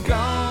you're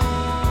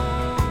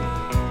gone.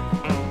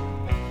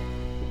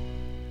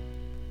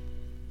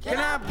 Can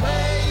I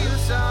play you a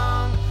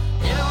song?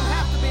 It don't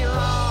have to be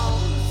long.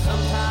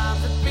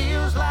 Sometimes it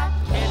feels like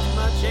you can't do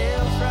much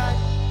else right.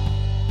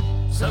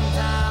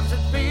 Sometimes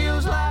it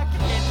feels like you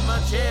can't do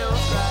much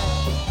else right.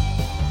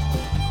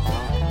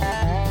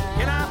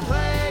 Can I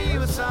play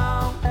you a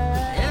song?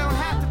 It don't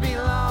have to be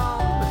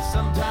long, but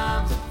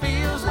sometimes it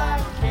feels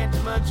like you can't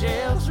do much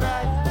else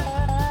right.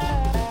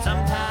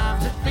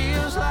 Sometimes it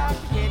feels like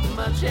you can't do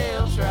much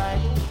else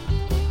right.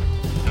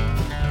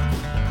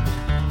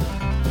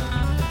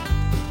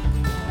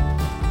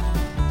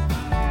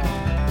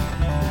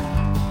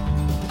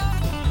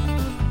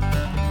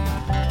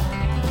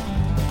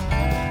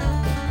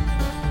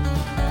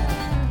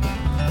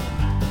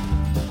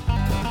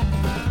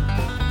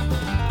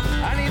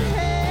 I need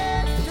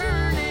heads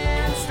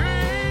turning,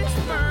 strings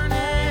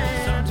burning.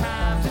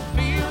 Sometimes it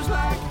feels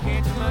like you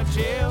can't do much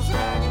else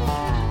right.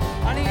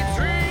 I need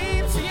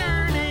dreams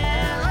yearning,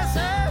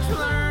 lessons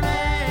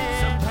learning.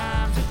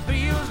 Sometimes it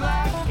feels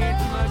like you can't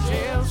do much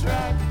else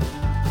right.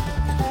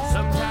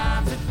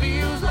 Sometimes it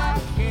feels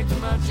like you can't do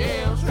much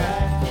else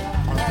right.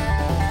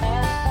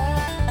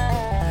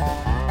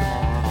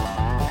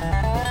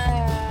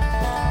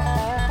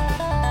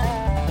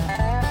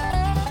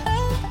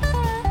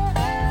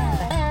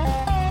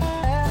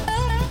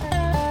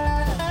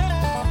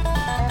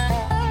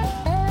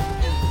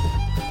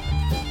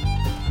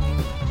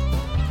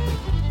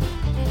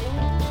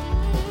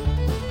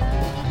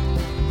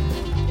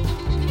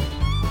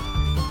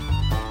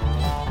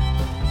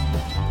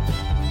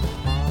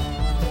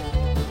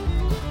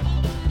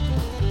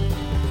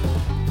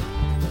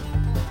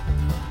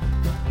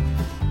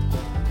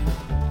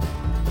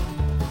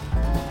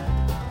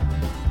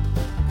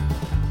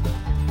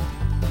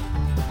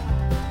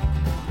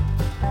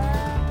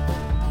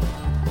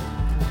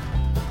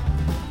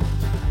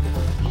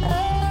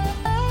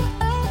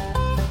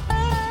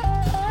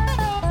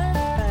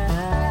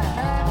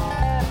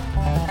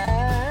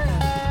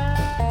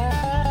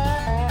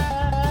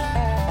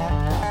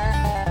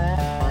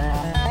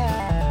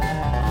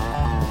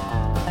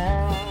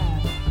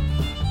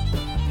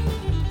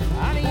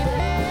 I need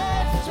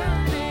heads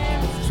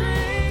turning,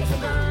 strings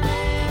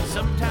burning.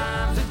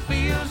 Sometimes it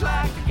feels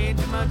like I can't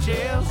do much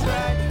else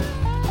right.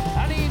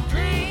 I need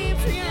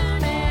dreams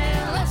yearning,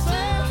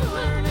 lessons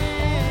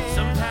learning.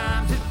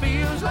 Sometimes it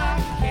feels like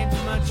I can't do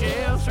much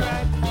else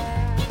right.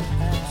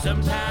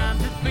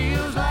 Sometimes it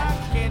feels like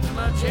I can't do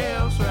much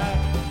else right.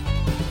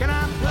 Can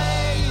I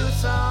play you a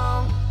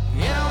song?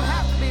 It don't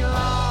have to be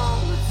long,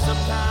 but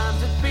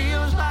sometimes it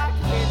feels like I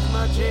can't do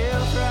much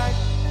else right.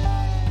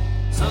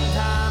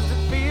 Sometimes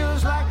it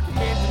feels like you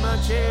can't do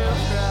much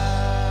else right.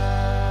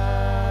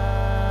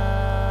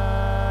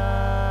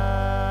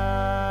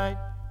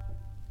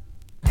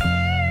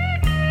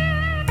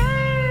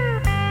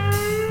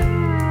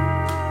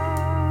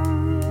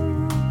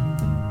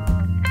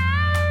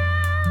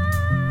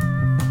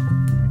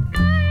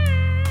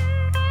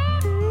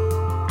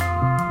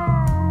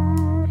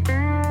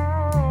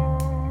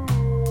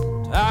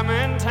 Time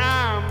and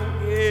time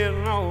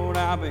again, Lord,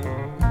 I've been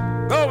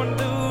going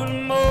through the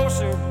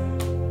motion.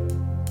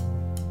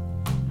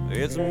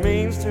 It's a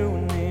means to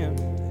an end,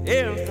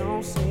 it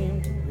don't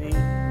seem to be.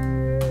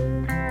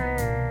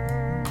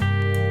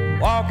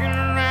 Walking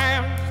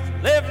around, just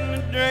living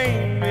the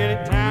dream.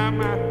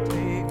 Anytime I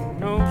take a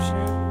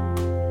notion,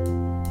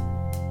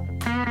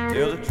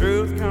 till the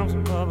truth comes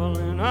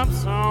bubbling up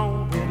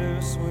so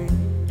bittersweet.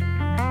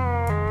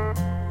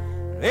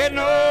 There's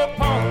no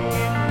point in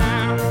getting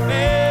out of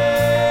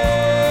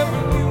bed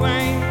when you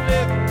ain't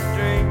living the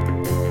dream.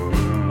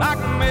 Like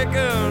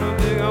making a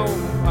big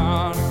old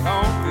pot of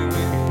coffee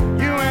when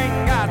you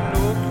ain't got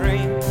no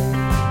cream.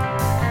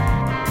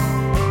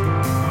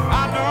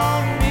 I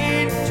don't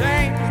need to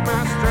change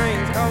my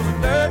strings, 'cause the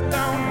dirt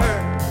don't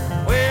hurt the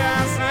way I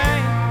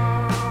sing.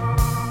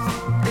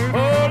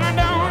 Oh, I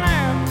don't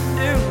have to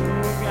do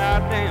a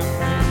goddamn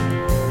thing,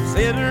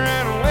 sit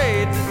around and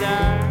wait to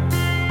die.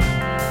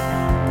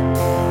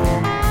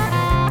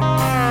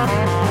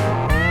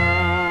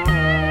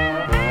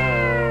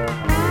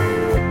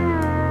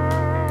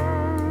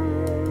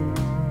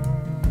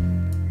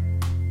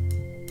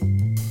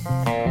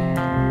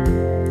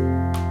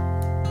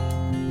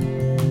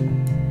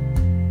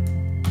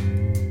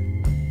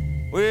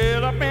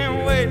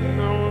 waiting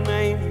on an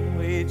angel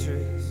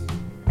waitress.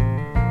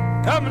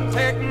 Come and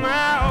take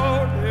my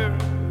order.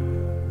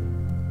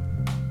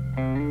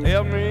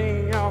 Tell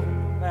me all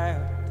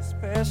about the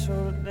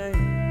special day.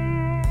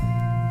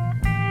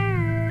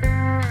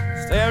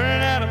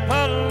 Staring at a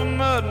puddle of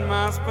mud in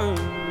my spoon,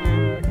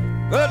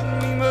 couldn't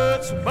be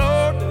much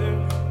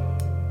bolder.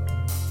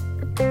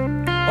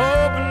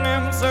 Hoping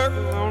them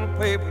circles on the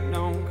paper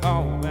don't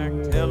call back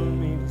telling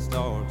me to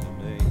start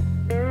today.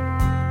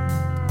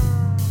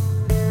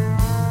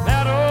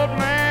 That old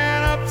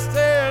man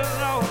upstairs,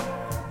 Lord,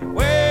 he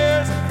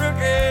wears a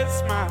crooked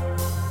smile,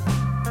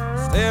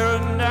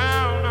 staring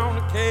down on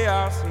the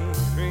chaos he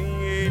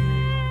created.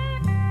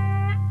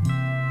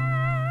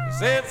 He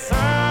said,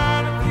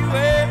 son, if you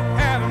ain't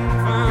having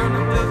fun,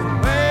 just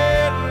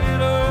wait a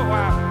little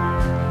while.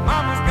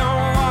 Mama's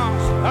gonna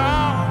wash it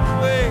all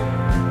away.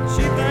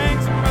 She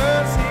thinks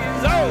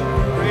mercy's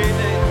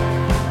overrated.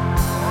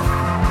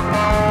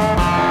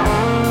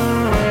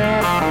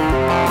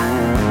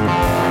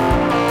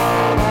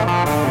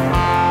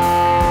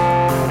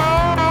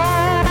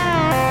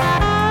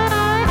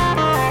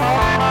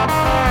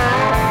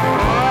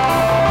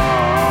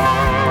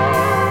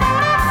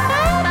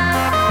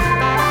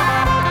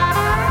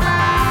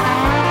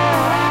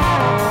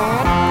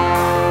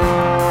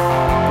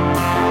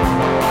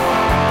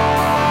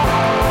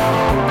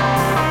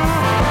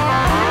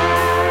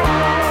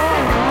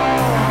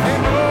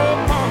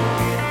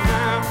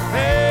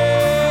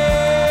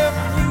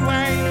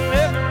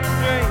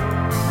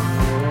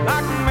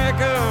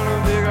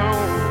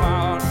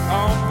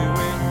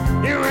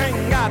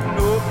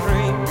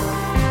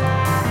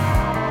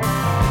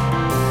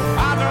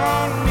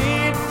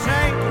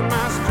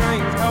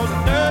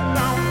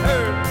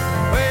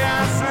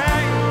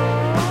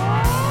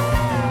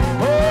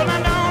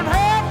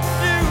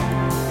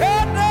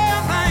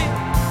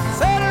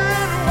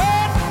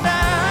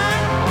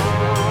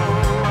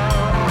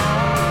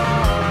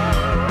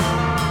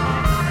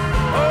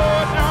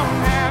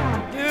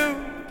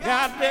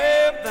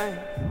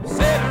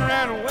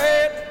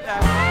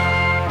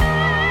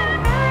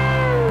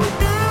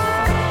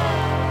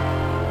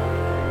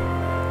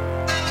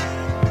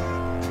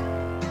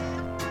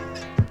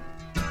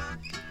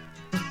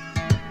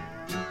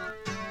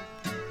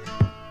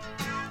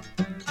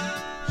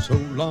 So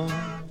long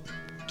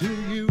to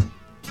you.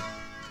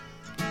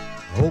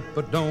 Hope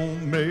I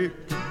don't make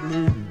you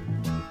blue.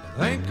 I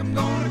think I'm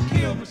gonna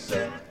kill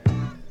myself.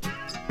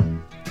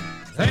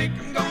 Think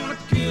I'm gonna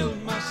kill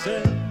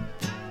myself.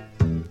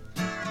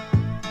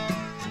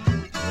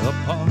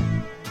 Apart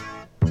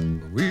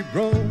we've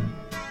grown,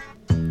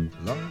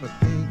 Lord, I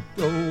can't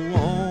go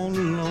on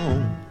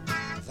alone.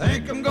 I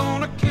think I'm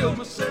gonna kill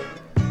myself.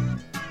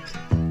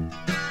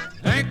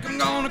 Think I'm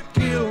gonna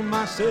kill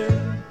myself.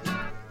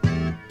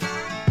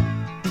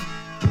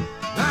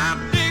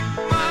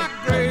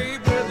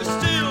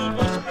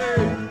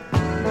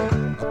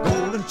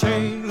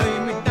 Chain lay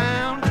me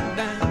down and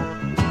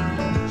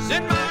down.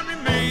 Send my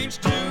remains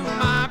to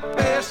my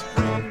best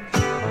friend.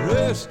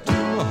 Rest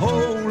to a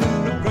hole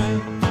in the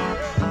ground.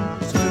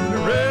 Send the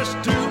rest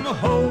to my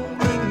hole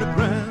in the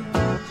ground.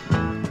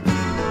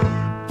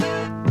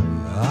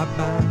 I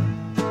bow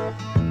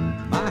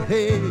my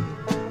head,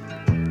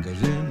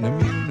 'cause in the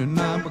morning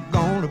I'm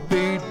gonna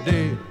be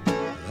dead.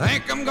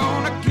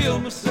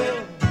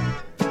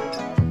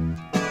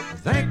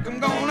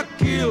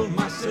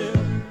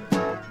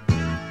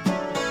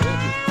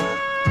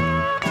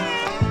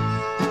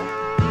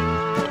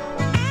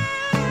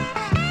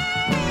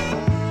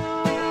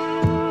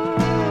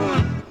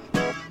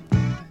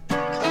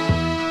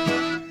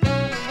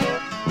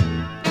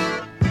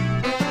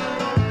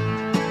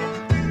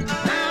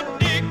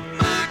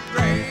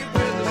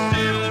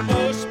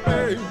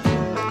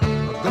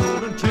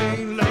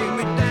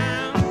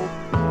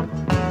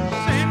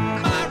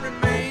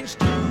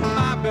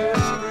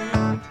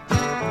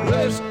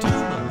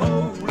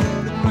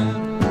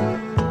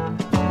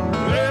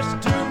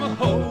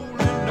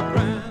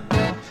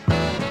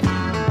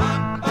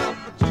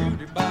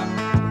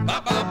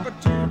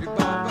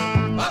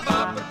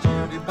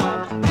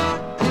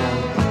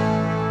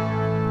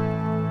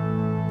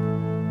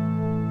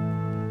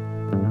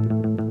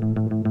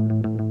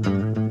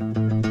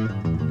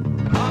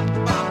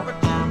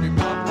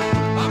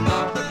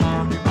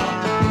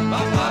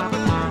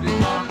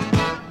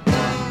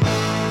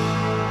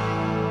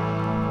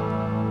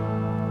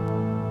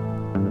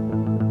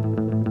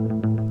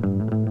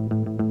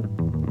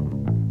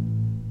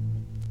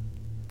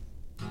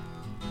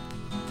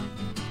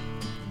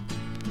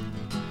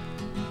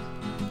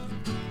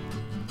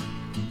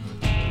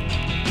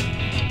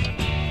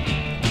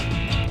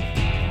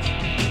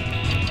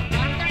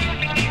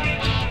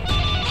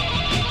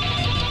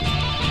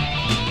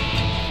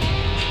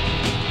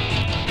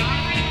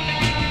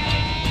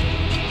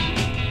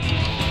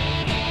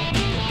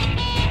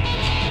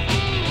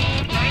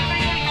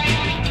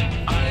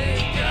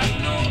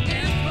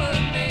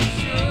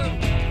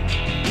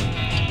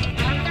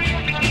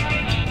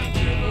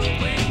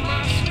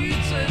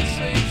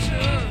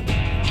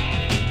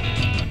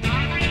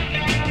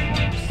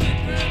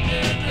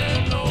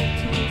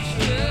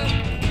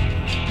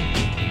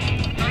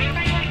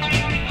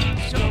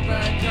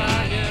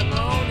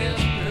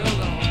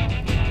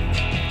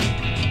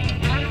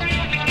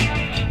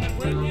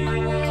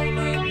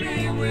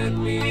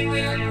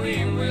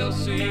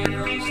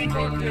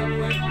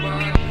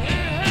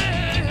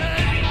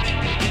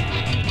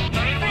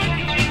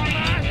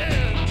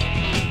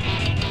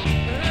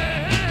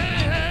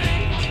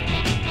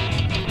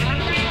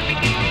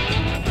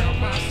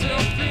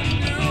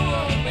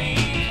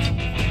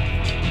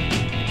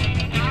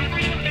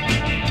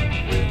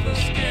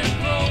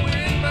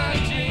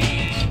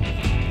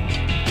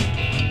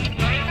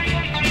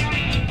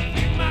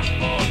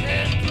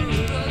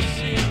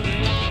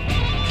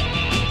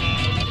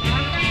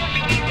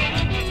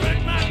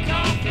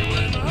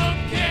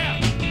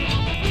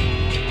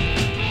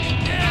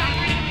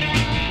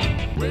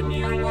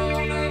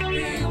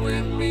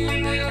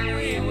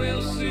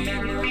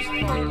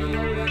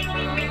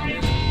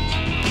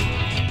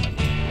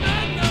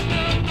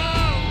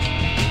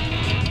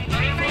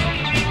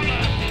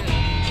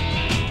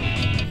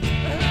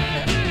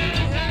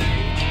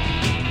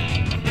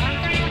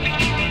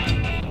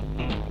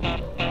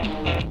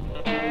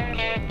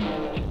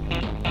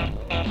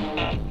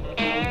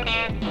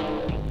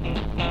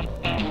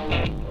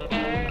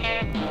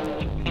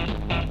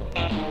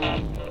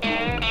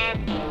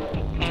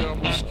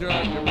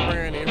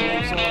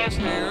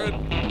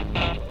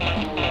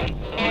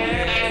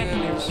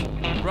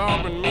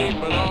 involving me,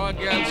 but all it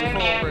gets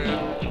corporate.